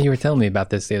criminal. Yeah, you were telling me about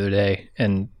this the other day,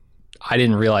 and I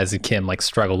didn't realize that Kim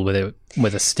struggled with it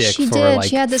with a stick she for did.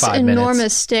 She had this 5 enormous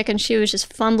minutes. stick, and she was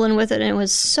just fumbling with it, and it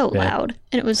was so loud,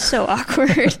 and it was so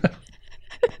awkward.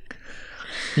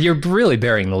 You're really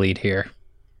bearing the lead here.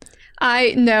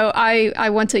 I know. I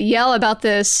want to yell about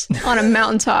this on a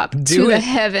mountaintop to the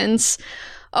heavens.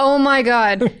 Oh my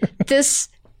God. This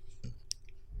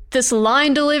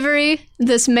line delivery,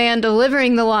 this man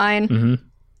delivering the line,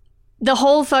 the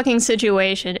whole fucking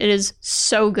situation, it is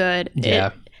so good.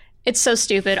 Yeah. It's so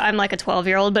stupid. I'm like a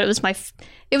 12-year-old, but it was my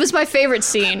favorite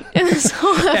scene in this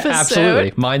whole episode. Yeah,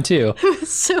 absolutely. Mine too. It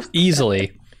was so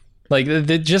easily. Like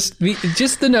just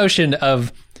the notion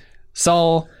of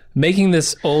Saul making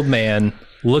this old man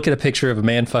look at a picture of a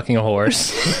man fucking a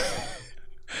horse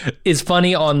is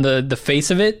funny on the face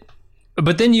of it,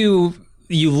 but then you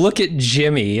look at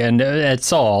Jimmy and at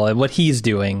Saul and what he's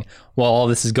doing while all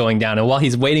this is going down, and while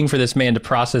he's waiting for this man to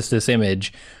process this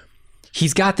image,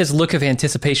 he's got this look of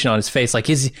anticipation on his face, like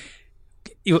he's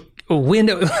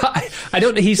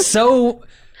so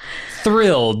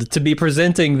thrilled to be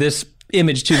presenting this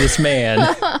image to this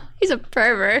man He's a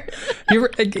pervert.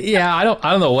 Yeah, I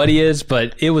don't know what he is,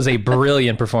 but it was a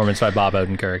brilliant performance by Bob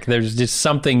Odenkirk. There's just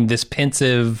something, this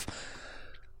pensive,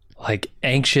 like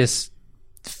anxious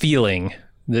feeling.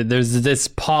 There's this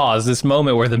pause, this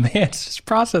moment where the man's just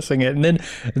processing it, and then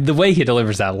the way he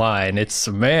delivers that line, it's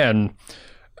man,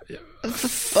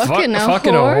 fucking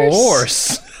a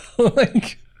horse.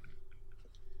 Like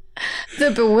the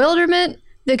bewilderment,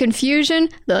 the confusion,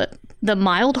 the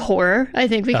mild horror, I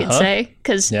think we could say,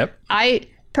 because I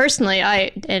personally,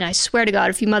 and I swear to God,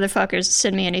 if you motherfuckers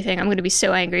send me anything, I'm going to be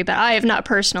so angry, but I have not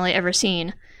personally ever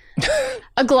seen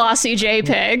a glossy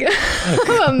JPEG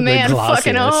of a man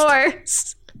fucking a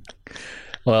horse.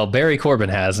 Well, Barry Corbin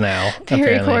has now.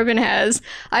 Barry Corbin has.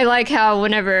 I like how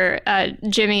whenever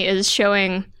Jimmy is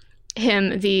showing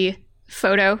him the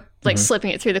photo, like slipping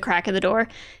it through the crack of the door,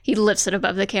 he lifts it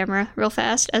above the camera real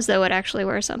fast as though it actually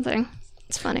were something.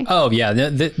 It's funny. Oh, yeah.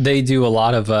 They do a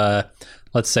lot of,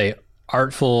 let's say,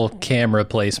 artful camera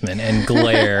placement and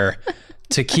glare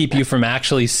to keep you from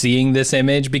actually seeing this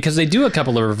image, because they do a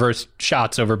couple of reverse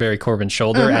shots over Barry Corbin's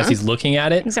shoulder as he's looking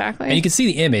at it. Exactly. And you can see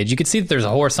the image. You can see that there's a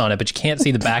horse on it, but you can't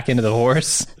see the back end of the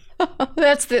horse.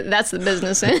 That's the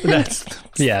business end.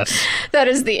 Yes. That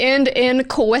is the end in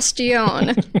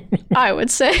question, I would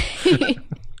say.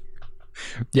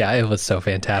 Yeah, it was so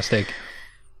fantastic.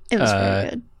 It was very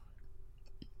good.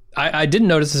 I didn't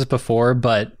notice this before,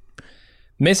 but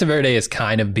Mesa Verde is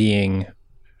kind of being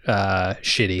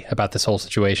shitty about this whole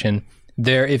situation.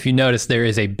 There, if you notice, there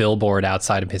is a billboard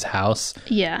outside of his house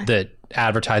that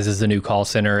advertises the new call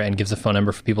center and gives a phone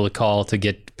number for people to call to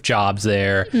get jobs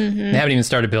there. They haven't even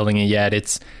started building it yet.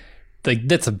 It's like,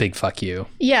 that's a big fuck you.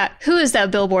 Yeah, who is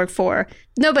that billboard for?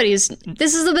 This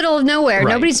is the middle of nowhere.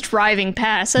 Right. Nobody's driving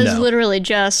past. That's literally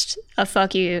just a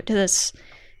fuck you to this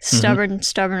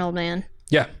stubborn old man.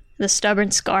 Yeah. The stubborn,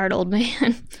 scarred old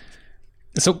man.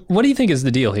 So what do you think is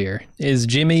the deal here? Is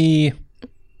Jimmy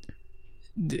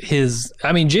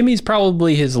Jimmy's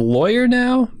probably his lawyer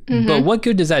now, but what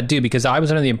good does that do? Because I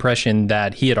was under the impression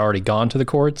that he had already gone to the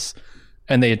courts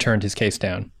and they had turned his case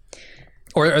down.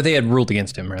 Or they had ruled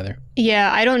against him, rather.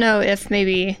 Yeah, I don't know if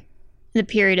maybe the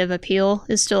period of appeal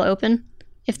is still open.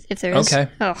 If there is.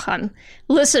 Okay. Oh,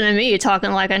 listen to me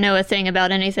talking like I know a thing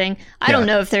about anything. I don't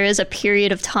know if there is a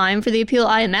period of time for the appeal.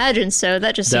 I imagine so.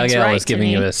 That just seems right to me. Doug L is giving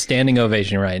you a standing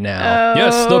ovation right now.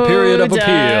 Yes, the period of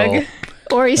appeal.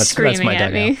 Or he's screaming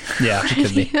at me. Yeah, it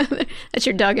could be. That's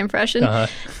your Doug impression.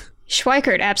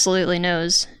 Schweikert absolutely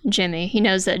knows Jimmy. He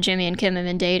knows that Jimmy and Kim have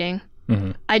been dating.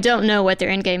 I don't know what their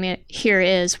endgame here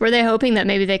is. Were they hoping that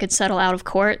maybe they could settle out of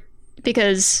court?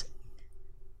 Because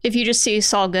if you just see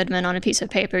Saul Goodman on a piece of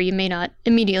paper, you may not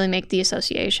immediately make the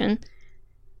association.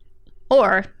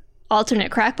 Or,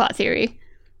 alternate crackpot theory,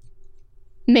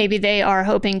 maybe they are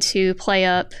hoping to play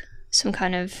up some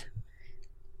kind of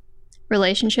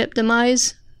relationship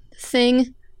demise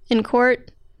thing in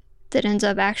court that ends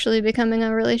up actually becoming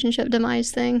a relationship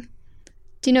demise thing.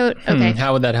 Do you know what? Okay.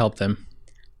 How would that help them?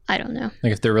 I don't know.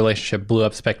 Like if their relationship blew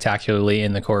up spectacularly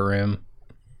in the courtroom.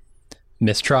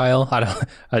 Mistrial?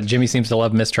 Jimmy seems to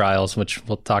love mistrials, which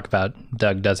we'll talk about.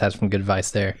 Doug does have some good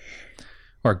advice there.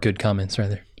 Or good comments,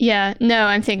 rather. Yeah. No,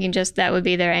 I'm thinking just that would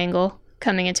be their angle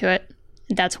coming into it.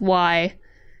 That's why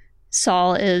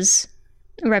Saul is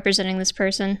representing this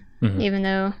person, even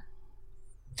though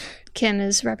Kim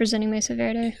is representing Mesa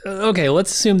Verde. Okay,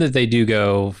 let's assume that they do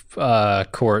go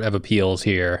court of appeals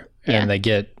here, and they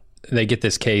get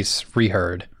this case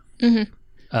reheard.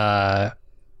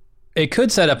 It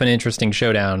could set up an interesting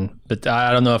showdown, but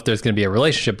I don't know if there's going to be a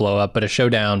relationship blow up, but a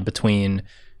showdown between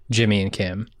Jimmy and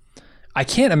Kim. I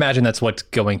can't imagine that's what's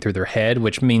going through their head,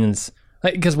 which means,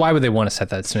 because why would they want to set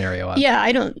that scenario up? Yeah,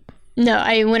 I don't know.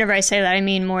 Whenever I say that, I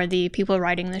mean more the people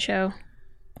writing the show.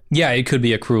 Yeah, it could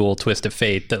be a cruel twist of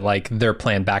fate that like their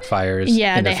plan backfires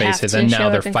in their faces, and now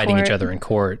they're fighting each other in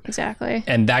court. Exactly.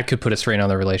 And that could put a strain on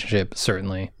their relationship,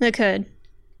 certainly. It could.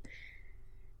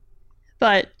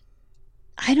 But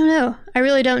I don't know. I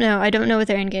really don't know. I don't know what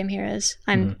their end game here is.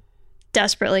 I'm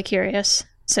desperately curious.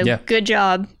 So good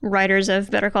job, writers of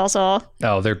Better Call Saul.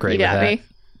 Oh, they're great with that. Me.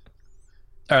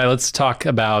 All right, let's talk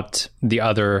about the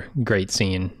other great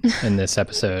scene in this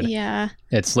episode.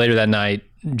 It's later that night.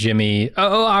 Jimmy...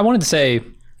 I wanted to say,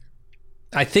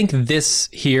 I think this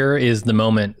here is the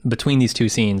moment between these two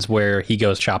scenes where he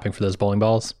goes shopping for those bowling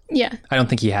balls. Yeah. I don't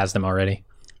think he has them already.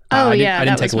 I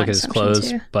didn't take a look at his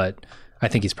clothes, but I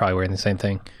think he's probably wearing the same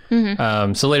thing.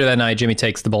 So later that night, Jimmy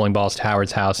takes the bowling balls to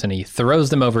Howard's house and he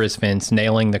throws them over his fence,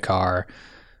 nailing the car.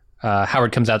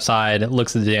 Howard comes outside,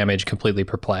 looks at the damage, completely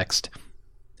perplexed.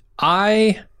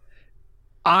 I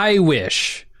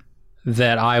wish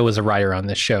that I was a writer on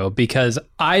this show, because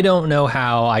I don't know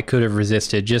how I could have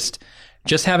resisted just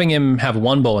having him have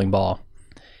one bowling ball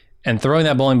and throwing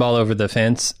that bowling ball over the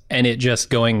fence and it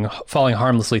just falling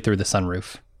harmlessly through the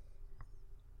sunroof.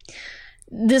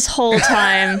 This whole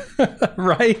time,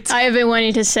 right? I have been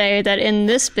wanting to say that in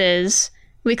this biz,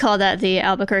 we call that the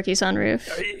Albuquerque sunroof.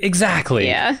 Exactly.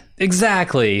 Yeah.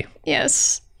 Exactly.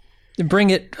 Yes.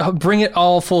 Bring it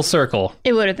all full circle.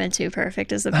 It would have been too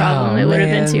perfect is the problem. It would have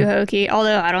been too hokey.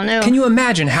 Although, I don't know. Can you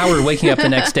imagine Howard waking up the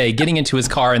next day, getting into his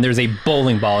car, and there's a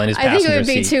bowling ball in his passenger seat? I think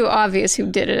it would be too obvious who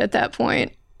did it at that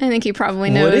point. I think he probably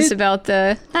knows about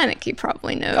I think he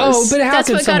probably knows. Oh, but how That's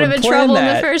could what got him in someone plan trouble in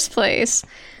that? the first place.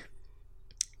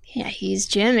 Yeah, he's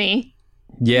Jimmy.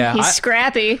 Yeah. He's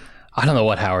scrappy. I don't know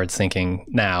what Howard's thinking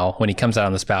now when he comes out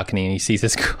on this balcony and he sees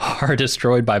his car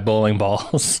destroyed by bowling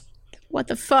balls. What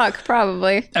the fuck?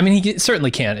 Probably. I mean, he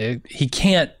certainly can't. He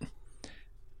can't.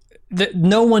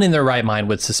 No one in their right mind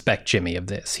would suspect Jimmy of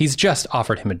this. He's just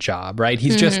offered him a job, right?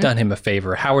 He's just done him a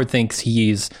favor. Howard thinks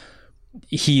he's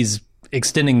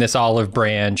extending this olive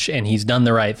branch and he's done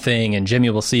the right thing and Jimmy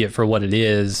will see it for what it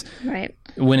is. Right.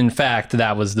 When in fact,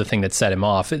 that was the thing that set him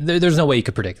off. There's no way you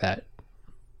could predict that.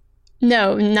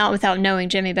 No, not without knowing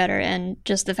Jimmy better, and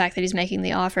just the fact that he's making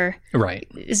the offer. Right.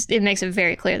 It makes it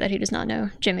very clear that he does not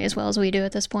know Jimmy as well as we do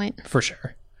at this point. For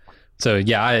sure. So,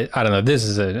 yeah, I don't know. This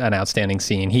is an outstanding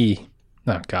scene. He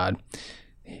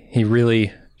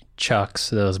really chucks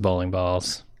those bowling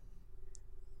balls.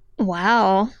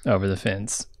 Wow. Over the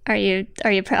fence. Are you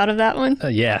proud of that one?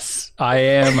 Yes, I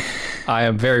am. I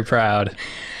am very proud.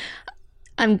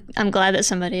 I'm glad that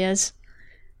somebody is.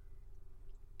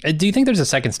 Do you think there's a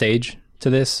second stage to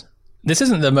this? This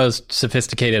isn't the most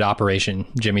sophisticated operation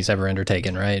Jimmy's ever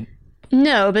undertaken, right?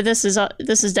 No, but this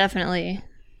is definitely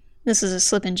a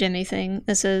Slip and Jimmy thing.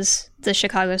 This is the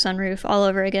Chicago sunroof all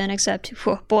over again, except,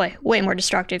 oh boy, way more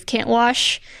destructive. Can't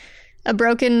wash a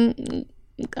broken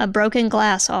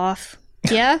glass off.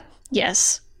 Yeah?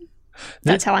 Yes.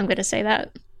 That's how I'm going to say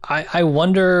that. I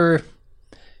wonder.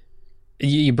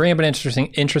 You bring up an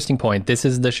interesting point. This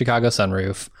is the Chicago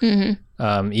sunroof.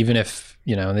 Mm-hmm. Even if,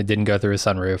 they didn't go through a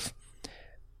sunroof.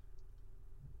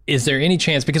 Is there any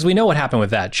chance, because we know what happened with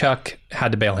that, Chuck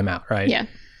had to bail him out, right? Yeah.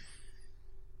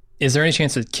 Is there any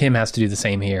chance that Kim has to do the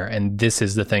same here, and this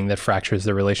is the thing that fractures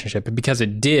the relationship? Because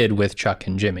it did with Chuck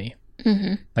and Jimmy.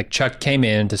 Mm-hmm. Like, Chuck came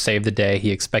in to save the day. He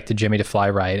expected Jimmy to fly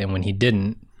right, and when he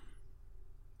didn't,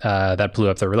 that blew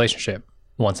up their relationship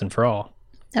once and for all.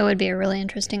 That would be a really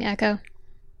interesting echo.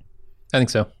 I think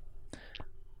so.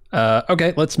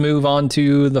 Okay, let's move on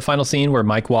to the final scene where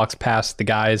Mike walks past the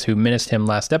guys who menaced him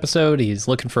last episode. He's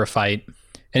looking for a fight,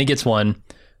 and he gets one.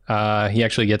 He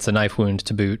actually gets a knife wound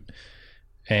to boot.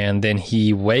 And then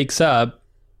he wakes up,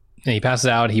 and he passes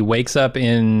out. He wakes up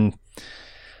in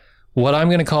what I'm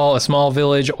going to call a small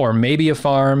village or maybe a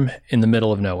farm in the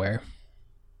middle of nowhere.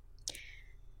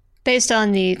 Based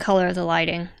on the color of the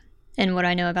lighting and what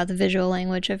I know about the visual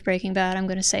language of Breaking Bad, I'm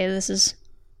going to say this is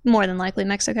more than likely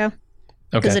Mexico.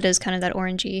 Because it is kind of that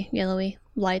orangey, yellowy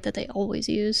light that they always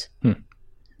use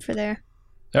for there.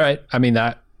 All right. I mean,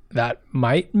 that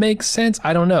might make sense.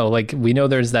 I don't know. Like, we know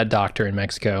there's that doctor in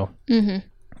Mexico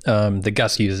that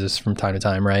Gus uses from time to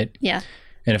time, right? Yeah.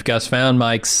 And if Gus found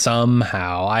Mike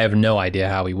somehow, I have no idea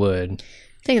how he would.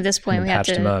 I think at this point we have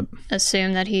to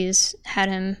assume that he's had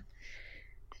him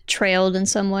trailed in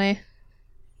some way.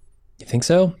 You think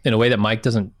so? In a way that Mike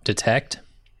doesn't detect?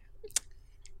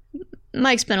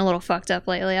 Mike's been a little fucked up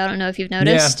lately. I don't know if you've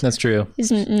noticed. Yeah, that's true.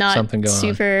 He's not something going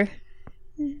super...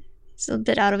 on. He's a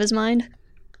bit out of his mind,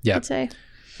 yeah, I'd say.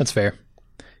 That's fair.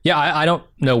 Yeah, I don't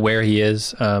know where he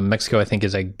is. Mexico, I think,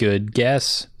 is a good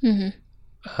guess.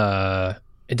 Mm-hmm.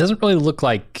 It doesn't really look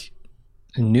like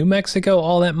New Mexico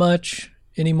all that much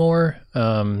anymore.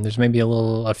 There's maybe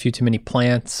a few too many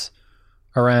plants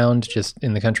around just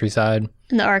in the countryside.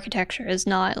 And the architecture is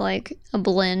not like a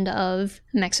blend of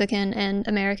Mexican and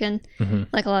American,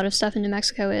 like a lot of stuff in New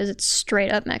Mexico is. It's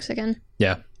straight up Mexican.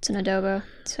 Yeah. It's an adobo.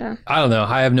 So I don't know.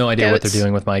 I have no idea what they're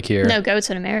doing with Mike here. No goats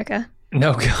in America.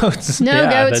 No goats. No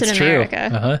goats in America.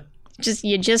 Uh-huh.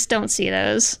 You just don't see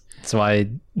those. That's why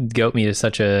goat meat is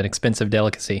such an expensive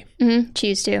delicacy. Mm-hmm.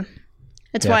 Cheese too.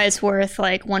 That's why it's worth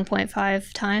like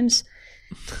 1.5 times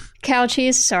cow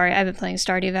cheese. Sorry, I've been playing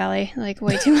Stardew Valley like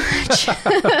way too much.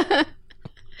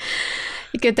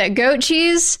 You get that goat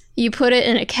cheese, you put it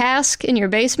in a cask in your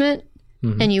basement,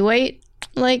 and you wait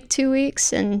like 2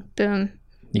 weeks, and boom.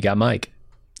 You got Mike.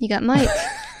 You got Mike.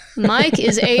 Mike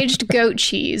is aged goat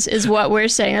cheese, is what we're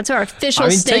saying. That's our official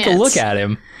stance. Take a look at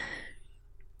him.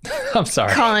 I'm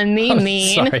sorry. Calling me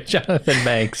mean. Sorry, Jonathan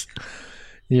Banks.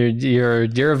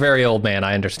 You're a very old man.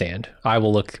 I understand. I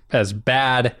will look as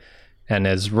bad and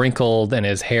as wrinkled and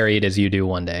as harried as you do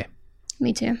one day.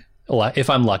 Me too. If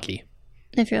I'm lucky.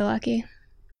 If you're lucky.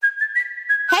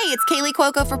 Hey, it's Kaylee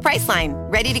Cuoco for Priceline.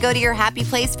 Ready to go to your happy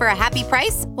place for a happy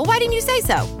price? Well, why didn't you say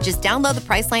so? Just download the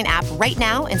Priceline app right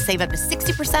now and save up to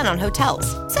 60% on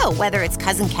hotels. So whether it's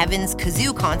Cousin Kevin's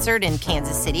Kazoo Concert in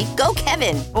Kansas City, go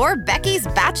Kevin, or Becky's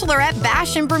Bachelorette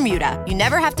Bash in Bermuda, you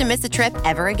never have to miss a trip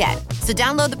ever again. So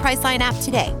download the Priceline app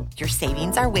today. Your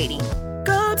savings are waiting.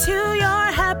 Go to your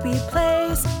happy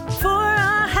place for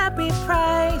a happy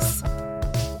price.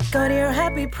 Go to your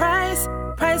happy price,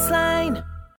 Priceline.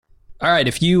 All right,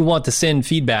 if you want to send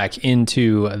feedback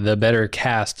into the Better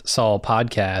Cast Saul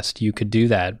podcast, you could do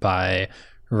that by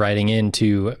writing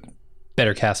into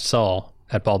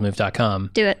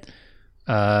bettercastsaul@baldmove.com. Do it.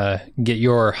 Get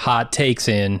your hot takes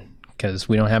in, because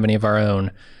we don't have any of our own.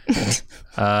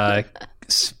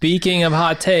 Speaking of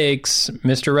hot takes,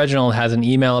 Mr. Reginald has an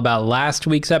email about last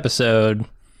week's episode.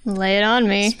 Lay it on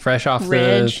me. It's fresh off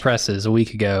the presses a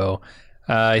week ago.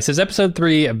 He says, Episode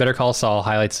 3 of Better Call Saul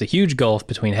highlights the huge gulf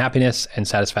between happiness and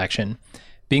satisfaction.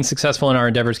 Being successful in our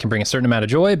endeavors can bring a certain amount of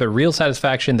joy, but real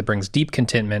satisfaction that brings deep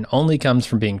contentment only comes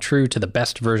from being true to the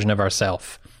best version of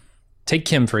ourselves. Take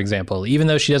Kim, for example. Even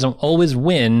though she doesn't always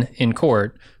win in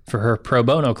court for her pro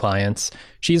bono clients,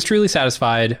 she is truly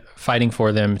satisfied fighting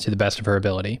for them to the best of her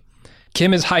ability.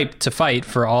 Kim is hyped to fight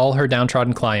for all her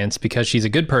downtrodden clients because she's a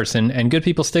good person, and good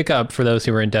people stick up for those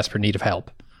who are in desperate need of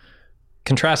help.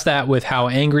 Contrast that with how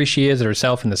angry she is at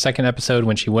herself in the second episode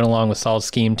when she went along with Saul's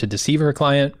scheme to deceive her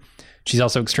client. She's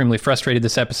also extremely frustrated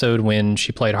this episode when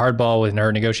she played hardball in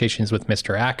her negotiations with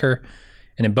Mr. Acker.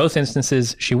 And in both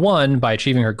instances, she won by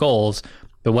achieving her goals,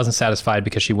 but wasn't satisfied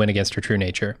because she went against her true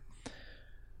nature.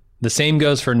 The same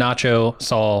goes for Nacho,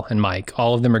 Saul, and Mike.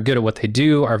 All of them are good at what they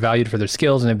do, are valued for their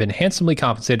skills, and have been handsomely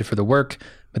compensated for the work,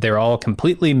 but they are all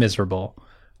completely miserable.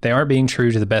 They aren't being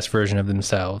true to the best version of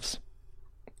themselves.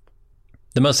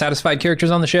 The most satisfied characters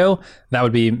on the show, that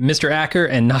would be Mr. Acker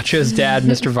and Nacho's dad,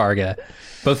 Mr. Varga.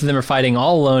 Both of them are fighting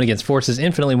all alone against forces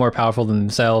infinitely more powerful than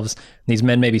themselves. These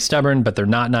men may be stubborn, but they're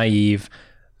not naive.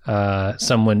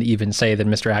 Some would even say that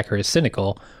Mr. Acker is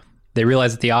cynical. They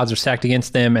realize that the odds are stacked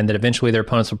against them and that eventually their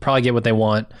opponents will probably get what they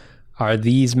want. Are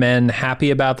these men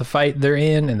happy about the fight they're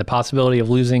in and the possibility of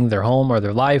losing their home or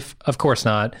their life? Of course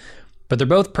not. But they're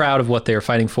both proud of what they are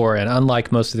fighting for, and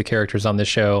unlike most of the characters on this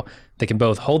show, they can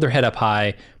both hold their head up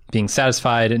high, being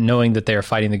satisfied and knowing that they are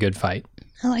fighting the good fight.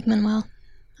 I like Manuel.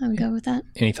 I would go with that.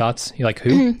 Any thoughts? You like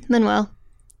who? Manuel.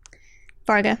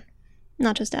 Varga.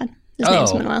 Nacho's dad. His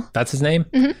name's Manuel. That's his name?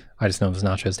 Mm-hmm. I just know it was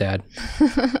Nacho's dad.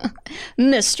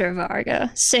 Mr. Varga.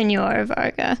 Senor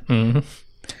Varga. Mm-hmm.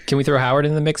 Can we throw Howard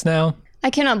in the mix now? I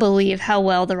cannot believe how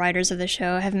well the writers of the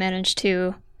show have managed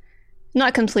to,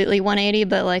 not completely 180,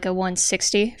 but like a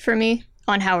 160 for me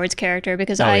on Howard's character,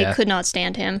 because I could not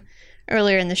stand him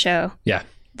earlier in the show. Yeah.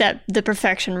 That the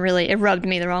perfection really, it rubbed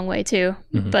me the wrong way too.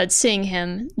 Mm-hmm. But seeing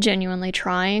him genuinely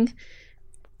trying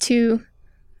to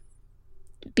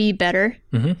be better,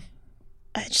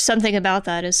 something about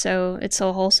that is it's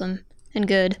so wholesome and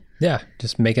good. Yeah,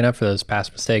 just making up for those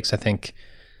past mistakes. I think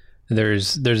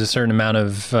there's a certain amount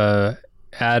of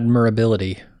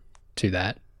admirability to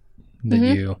that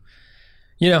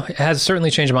you know, it has certainly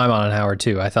changed my mind on Howard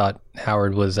too. I thought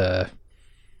Howard was a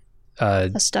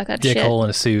stuck-up dickhole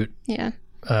in a suit. Yeah.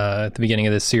 At the beginning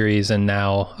of this series, and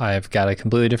now I've got a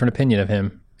completely different opinion of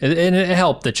him. It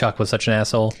helped that Chuck was such an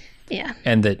asshole. Yeah.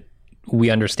 And that we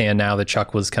understand now that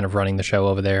Chuck was kind of running the show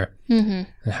over there, and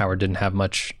Howard didn't have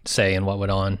much say in what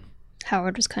went on.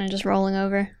 Howard was kind of just rolling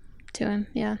over to him.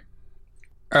 Yeah.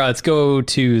 All right, let's go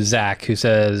to Zach, who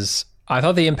says, I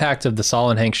thought the impact of the Saul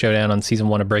and Hank showdown on season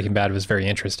 1 of Breaking Bad was very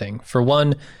interesting. For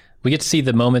one, we get to see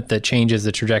the moment that changes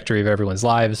the trajectory of everyone's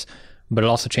lives, but it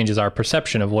also changes our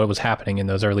perception of what was happening in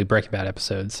those early Breaking Bad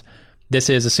episodes. This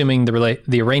is assuming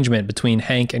the arrangement between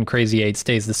Hank and Crazy 8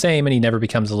 stays the same and he never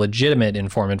becomes a legitimate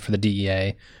informant for the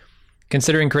DEA.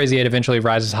 Considering Crazy 8 eventually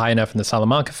rises high enough in the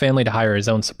Salamanca family to hire his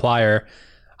own supplier,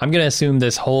 I'm going to assume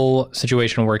this whole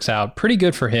situation works out pretty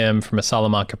good for him from a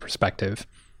Salamanca perspective.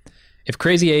 If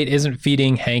Crazy 8 isn't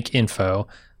feeding Hank info,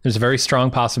 there's a very strong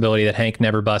possibility that Hank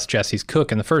never busts Jesse's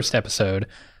cook in the first episode,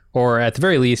 or at the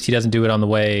very least, he doesn't do it on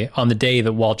the day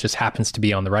that Walt just happens to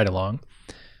be on the ride-along.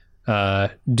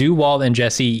 Do Walt and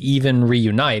Jesse even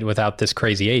reunite without this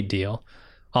Crazy 8 deal?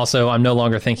 Also, I'm no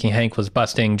longer thinking Hank was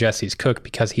busting Jesse's cook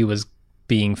because he was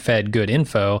being fed good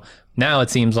info. Now it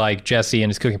seems like Jesse and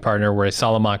his cooking partner were a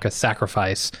Salamanca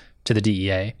sacrifice to the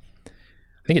DEA. I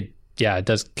think it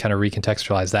does kind of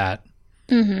recontextualize that.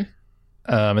 Mm-hmm.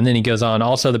 And then he goes on,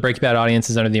 also, the Breaking Bad audience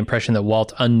is under the impression that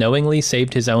Walt unknowingly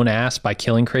saved his own ass by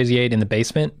killing Crazy 8 in the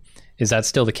basement. Is that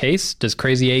still the case? Does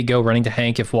Crazy 8 go running to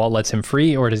Hank if Walt lets him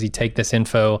free, or does he take this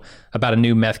info about a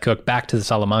new meth cook back to the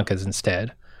Salamancas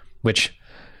instead? Which,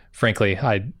 frankly,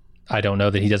 I don't know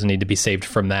that he doesn't need to be saved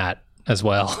from that as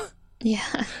well.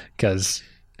 Yeah. Because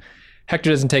Hector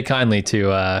doesn't take kindly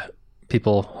to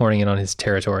people horning in on his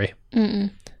territory. He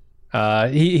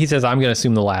says, I'm going to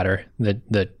assume the latter,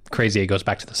 that Crazy 8 goes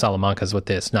back to the Salamancas with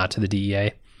this, not to the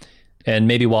DEA. And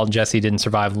maybe Walt and Jesse didn't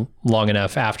survive long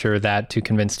enough after that to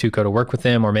convince Tuco to work with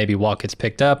them, or maybe Walt gets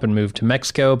picked up and moved to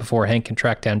Mexico before Hank can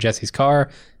track down Jesse's car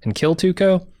and kill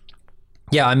Tuco.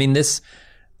 Yeah, I mean, this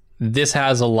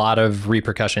has a lot of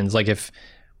repercussions. Like if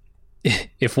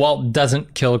Walt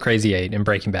doesn't kill Crazy 8 in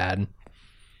Breaking Bad,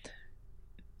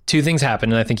 two things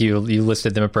happen, and I think you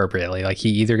listed them appropriately. Like, he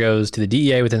either goes to the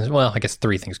DEA within, well, I guess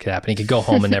three things could happen. He could go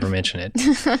home and never mention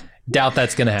it. Doubt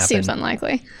that's going to happen. Seems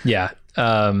unlikely. Yeah.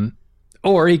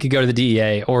 Or he could go to the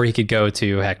DEA, or he could go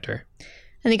to Hector.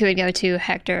 I think he would go to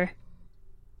Hector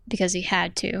because he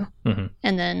had to. Mm-hmm.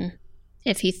 And then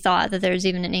if he thought that there's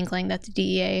even an inkling that the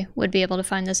DEA would be able to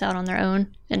find this out on their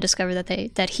own and discover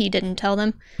that he didn't tell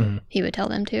them, he would tell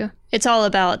them too. It's all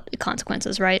about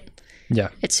consequences, right? Yeah.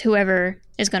 It's whoever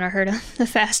is going to hurt him the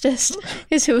fastest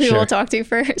is who we will talk to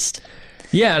first.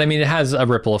 Yeah, and I mean, it has a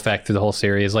ripple effect through the whole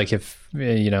series. Like, if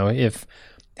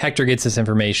Hector gets this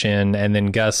information and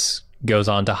then Gus goes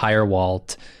on to hire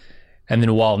Walt, and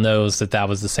then Walt knows that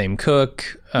was the same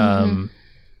cook,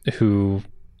 who...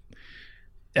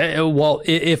 Walt,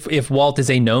 if Walt is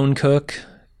a known cook,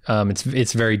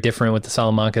 it's very different with the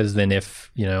Salamancas than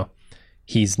if,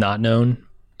 he's not known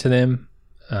to them.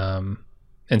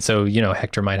 And so,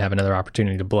 Hector might have another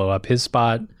opportunity to blow up his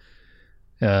spot,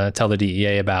 tell the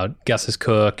DEA about Gus's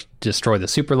cook, destroy the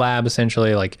super lab,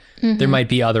 essentially. Like, there might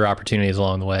be other opportunities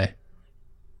along the way.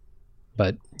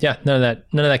 But yeah, none of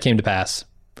that came to pass.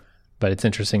 But it's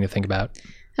interesting to think about.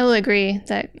 I will agree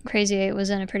that Crazy 8 was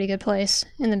in a pretty good place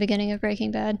in the beginning of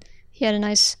Breaking Bad. He had a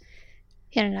nice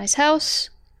house.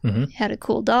 He had a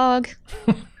cool dog.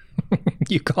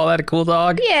 You call that a cool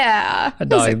dog? Yeah. A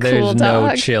dog. There's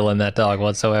no chill in that dog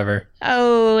whatsoever.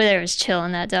 Oh, there was chill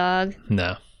in that dog.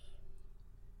 No.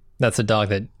 That's a dog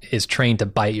that is trained to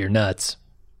bite your nuts.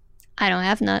 I don't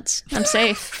have nuts. I'm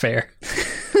safe. Fair.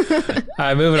 All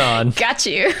right, moving on. Got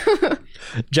you.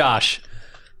 Josh.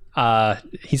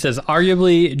 He says,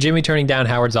 arguably, Jimmy turning down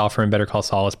Howard's offer in Better Call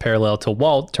Saul is parallel to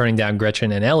Walt turning down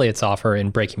Gretchen and Elliot's offer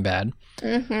in Breaking Bad.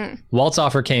 Walt's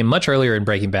offer came much earlier in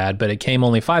Breaking Bad, but it came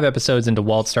only 5 episodes into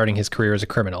Walt starting his career as a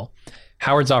criminal.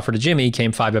 Howard's offer to Jimmy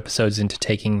came 5 episodes into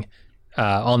taking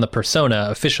on the persona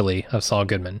officially of Saul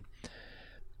Goodman.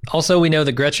 Also, we know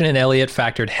that Gretchen and Elliot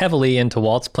factored heavily into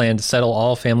Walt's plan to settle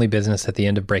all family business at the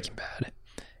end of Breaking Bad.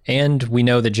 And we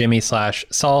know that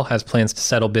Jimmy/Saul has plans to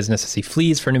settle business as he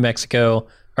flees New Mexico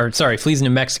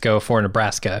for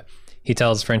Nebraska. He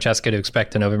tells Francesca to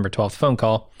expect a November 12th phone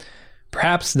call.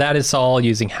 Perhaps that is Saul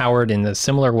using Howard in the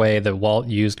similar way that Walt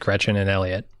used Gretchen and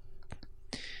Elliot.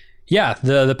 Yeah,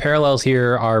 the parallels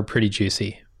here are pretty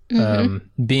juicy.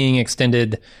 Being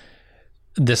extended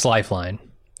this lifeline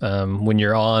when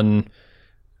you're on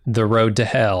the road to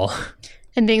hell.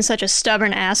 And being such a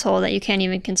stubborn asshole that you can't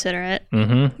even consider it.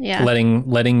 Yeah.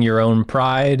 Letting your own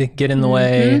pride get in the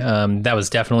way. That was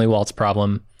definitely Walt's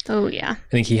problem. Oh, yeah. I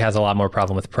think he has a lot more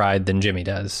problem with pride than Jimmy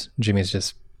does. Jimmy's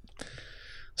just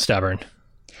stubborn.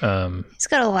 He's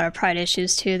got a lot of pride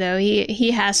issues, too, though.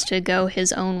 He has to go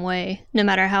his own way, no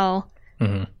matter how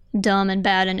dumb and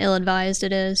bad and ill-advised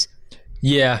it is.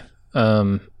 Yeah.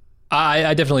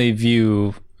 I definitely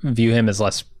view him as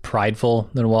less prideful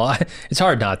than Walt. It's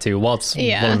hard not to. Walt's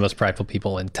one of the most prideful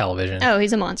people in television. Oh,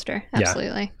 he's a monster.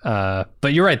 Absolutely. Yeah.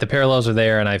 But you're right. The parallels are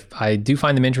there, and I do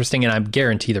find them interesting, and I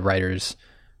guarantee the writers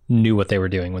knew what they were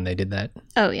doing when they did that.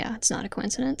 Oh, yeah. It's not a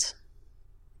coincidence.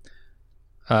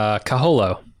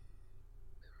 Kaholo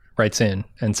writes in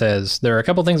and says, there are a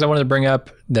couple things I wanted to bring up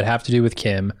that have to do with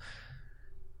Kim.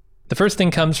 The first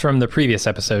thing comes from the previous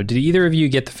episode. Did either of you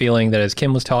get the feeling that as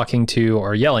Kim was talking to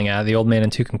or yelling at the old man in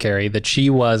Tucumcari, that she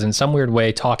was in some weird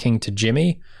way talking to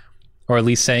Jimmy, or at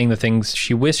least saying the things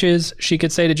she wishes she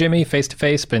could say to Jimmy face to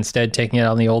face, but instead taking it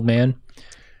out on the old man?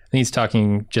 And he's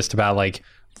talking just about like,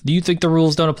 do you think the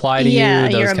rules don't apply to you? Yeah,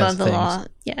 you're above the law.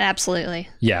 Yeah, absolutely.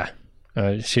 Yeah.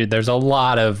 There's a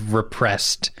lot of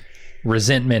repressed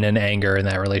resentment and anger in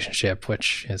that relationship,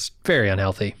 which is very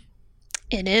unhealthy.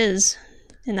 It is.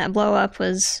 And that blow up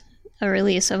was a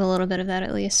release of a little bit of that,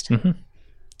 at least.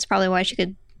 It's probably why she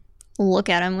could look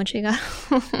at him when she got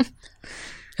home.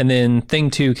 And then thing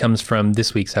 2 comes from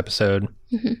this week's episode.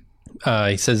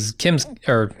 He says he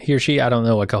or she, I don't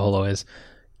know what Kaholo is.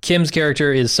 Kim's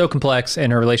character is so complex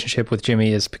and her relationship with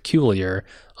Jimmy is peculiar.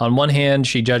 On one hand,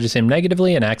 she judges him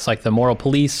negatively and acts like the moral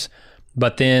police,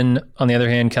 but then, on the other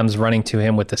hand, comes running to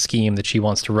him with the scheme that she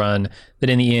wants to run that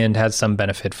in the end has some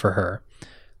benefit for her.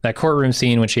 That courtroom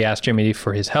scene when she asked Jimmy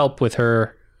for his help with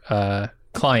her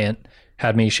client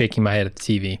had me shaking my head at the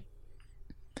TV.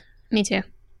 Me too.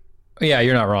 Yeah,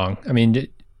 you're not wrong. I mean,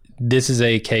 this is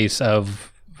a case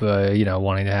of,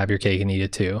 wanting to have your cake and eat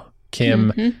it too.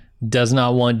 Kim does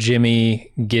not want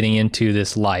Jimmy getting into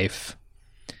this life,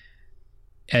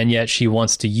 and yet she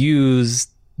wants to use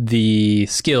the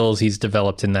skills he's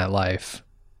developed in that life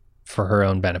for her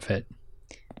own benefit.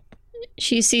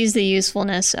 She sees the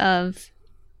usefulness of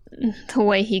the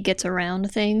way he gets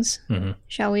around things,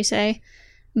 shall we say,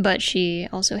 but she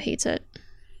also hates it.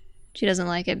 She doesn't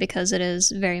like it because it is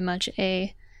very much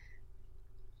a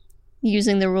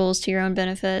using the rules to your own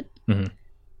benefit,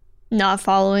 not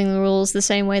following the rules the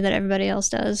same way that everybody else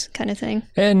does, kind of thing.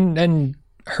 And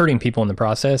hurting people in the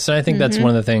process. And I think that's one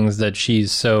of the things that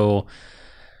she's so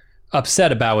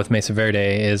upset about with Mesa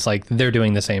Verde is like they're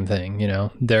doing the same thing,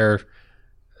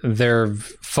 They're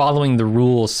following the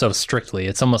rules so strictly.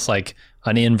 It's almost like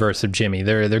an inverse of Jimmy.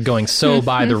 They're going so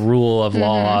by the rule of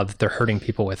law that they're hurting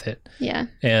people with it. Yeah.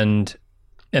 And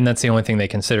that's the only thing they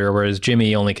consider, whereas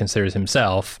Jimmy only considers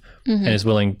himself and is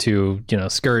willing to,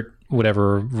 skirt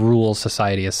whatever rules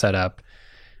society has set up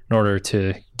in order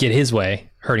to get his way,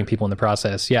 hurting people in the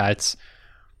process. Yeah, it's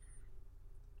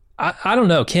I don't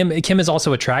know. Kim is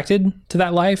also attracted to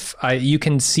that life. You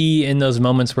can see in those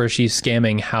moments where she's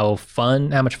scamming how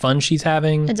much fun she's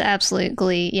having. It's absolute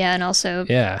glee, yeah, and also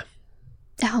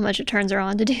how much it turns her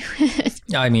on to do it.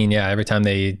 I mean, yeah, every time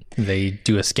they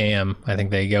do a scam, I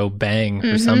think they go bang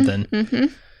or something,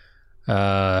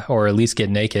 or at least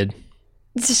get naked.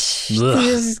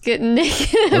 Just getting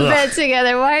naked in bed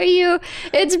together. Why are you?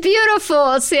 It's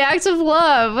beautiful. It's the act of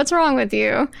love. What's wrong with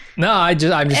you? No, I'm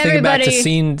just thinking back to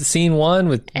scene one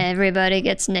with everybody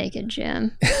gets naked,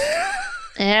 Jim.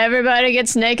 Everybody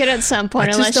gets naked at some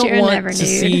point, unless you're never nude. I just don't want to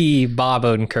see Bob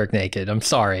Odenkirk naked. I'm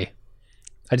sorry.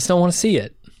 I just don't want to see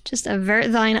it. Just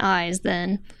avert thine eyes,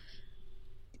 then,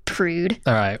 prude.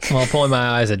 All right. Well, pulling my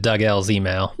eyes at Doug L's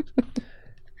email.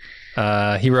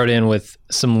 He wrote in with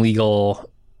some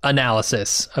legal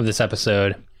analysis of this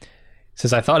episode. He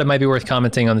says, I thought it might be worth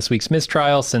commenting on this week's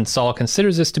mistrial since Saul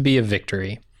considers this to be a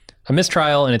victory. A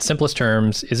mistrial, in its simplest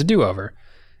terms, is a do-over.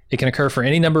 It can occur for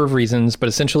any number of reasons, but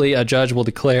essentially a judge will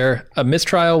declare a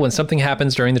mistrial when something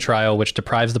happens during the trial which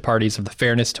deprives the parties of the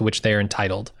fairness to which they are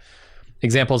entitled.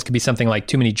 Examples could be something like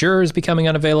too many jurors becoming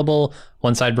unavailable,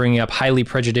 one side bringing up highly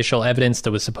prejudicial evidence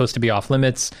that was supposed to be off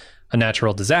limits, a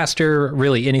natural disaster,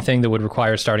 really anything that would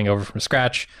require starting over from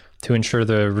scratch to ensure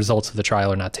the results of the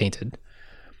trial are not tainted.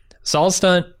 Saul's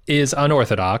stunt is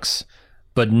unorthodox,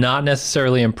 but not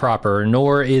necessarily improper,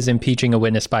 nor is impeaching a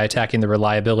witness by attacking the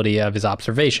reliability of his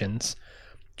observations.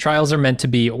 Trials are meant to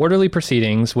be orderly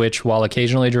proceedings, which, while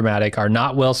occasionally dramatic, are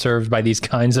not well served by these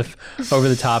kinds of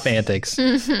over-the-top antics.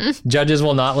 Judges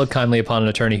will not look kindly upon an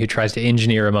attorney who tries to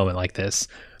engineer a moment like this.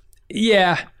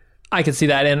 Yeah, I can see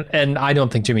that, and I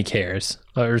don't think Jimmy cares,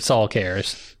 or Saul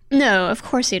cares. No, of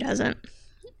course he doesn't.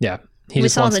 Yeah, we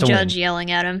saw the judge yelling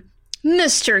at him,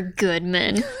 Mr.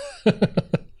 Goodman.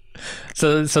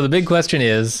 So the big question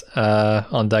is,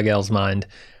 on Doug L's mind,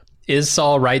 is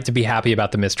Saul right to be happy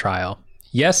about the mistrial?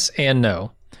 Yes and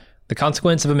no. The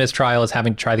consequence of a mistrial is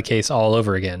having to try the case all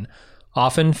over again.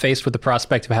 Often, faced with the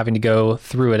prospect of having to go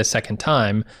through it a second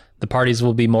time, the parties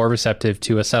will be more receptive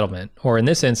to a settlement, or in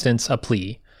this instance, a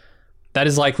plea. That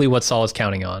is likely what Saul is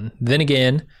counting on. Then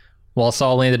again, while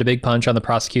Saul landed a big punch on the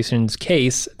prosecution's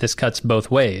case, this cuts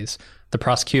both ways. The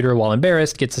prosecutor, while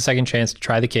embarrassed, gets a second chance to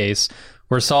try the case,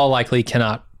 where Saul likely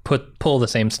cannot pull the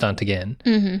same stunt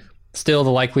again. Still, the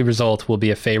likely result will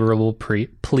be a favorable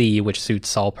plea which suits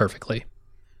Saul perfectly.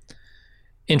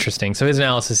 Interesting. So his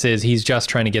analysis is he's just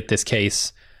trying to get this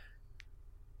case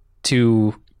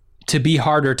to be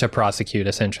harder to prosecute,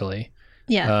 essentially.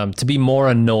 Yeah. To be more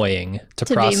annoying to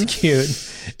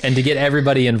prosecute and to get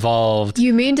everybody involved.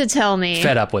 You mean to tell me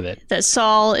fed up with it that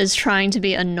Saul is trying to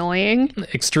be annoying?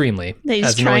 Extremely. That he's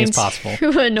as annoying as possible.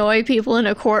 To annoy people in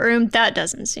a courtroom? That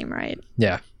doesn't seem right.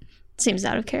 Yeah. Seems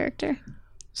out of character.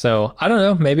 So, I don't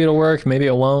know. Maybe it'll work. Maybe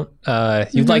it won't.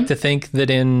 You'd like to think that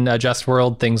in a just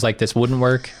world, things like this wouldn't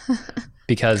work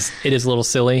because it is a little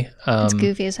silly. It's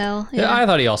goofy as hell. Yeah. I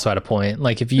thought he also had a point.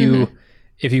 Like, if you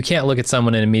can't look at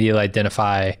someone and immediately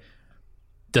identify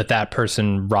that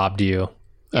person robbed you,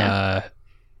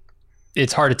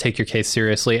 it's hard to take your case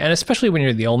seriously. And especially when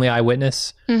you're the only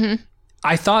eyewitness.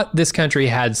 I thought this country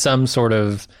had some sort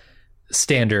of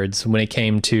standards when it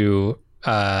came to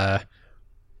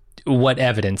what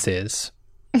evidence is.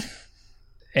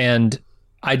 And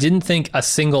I didn't think a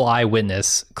single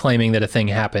eyewitness claiming that a thing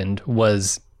happened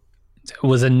was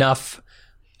enough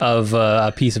of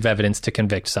a piece of evidence to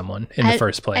convict someone in the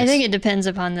first place. I think it depends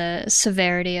upon the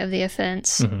severity of the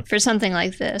offense. For something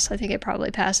like this, I think it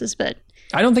probably passes, but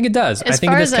I don't think it does. I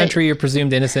think in this country you're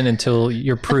presumed innocent until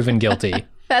you're proven guilty.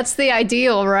 That's the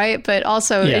ideal, right? But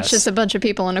also Yes. it's just a bunch of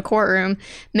people in a courtroom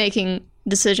making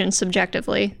decisions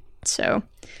subjectively. So,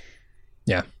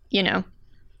 Yeah. you know,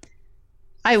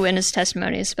 eyewitness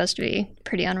testimony is supposed to be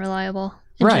pretty unreliable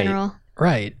in general.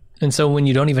 Right. And so when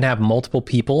you don't even have multiple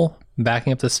people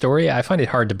backing up the story, I find it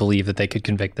hard to believe that they could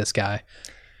convict this guy.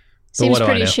 Seems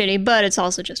pretty shitty, but it's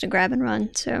also just a grab and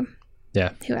run. So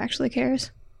Yeah. who actually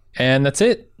cares? And that's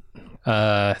it.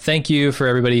 Thank you for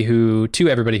everybody who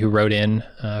wrote in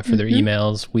for their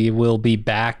emails. We will be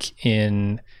back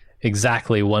in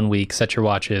exactly 1 week. Set your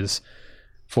watches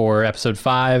for episode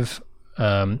 5.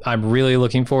 I'm really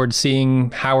looking forward to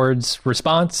seeing Howard's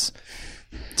response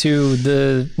to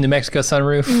the New Mexico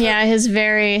sunroof. Yeah, his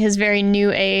very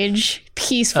new age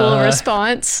peaceful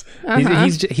response.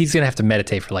 He's gonna have to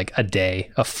meditate for like a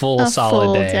day, a full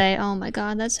solid day. Oh my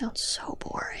god, that sounds so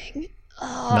boring.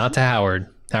 Not to Howard.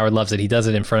 Howard loves it. He does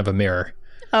it in front of a mirror.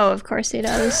 Oh, of course he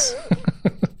does.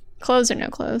 Clothes or no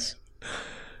clothes?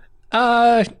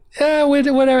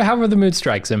 Whatever, however the mood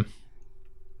strikes him.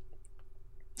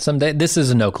 Someday, this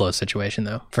is a no clothes situation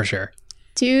though, for sure.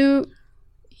 Do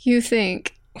you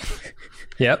think?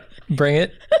 Yep, bring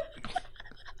it.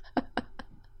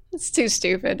 It's too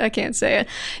stupid. I can't say it.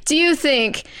 Do you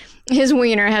think his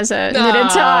wiener has a knitted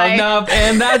tie? No,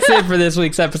 and that's it for this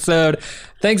week's episode.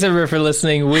 Thanks everyone for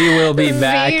listening. We will be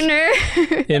back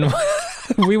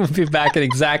we will be back at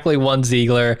exactly 1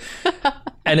 Ziegler.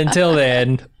 And until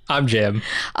then, I'm Jim.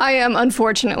 I am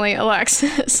unfortunately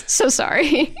Alexis. So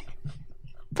sorry.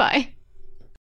 Bye.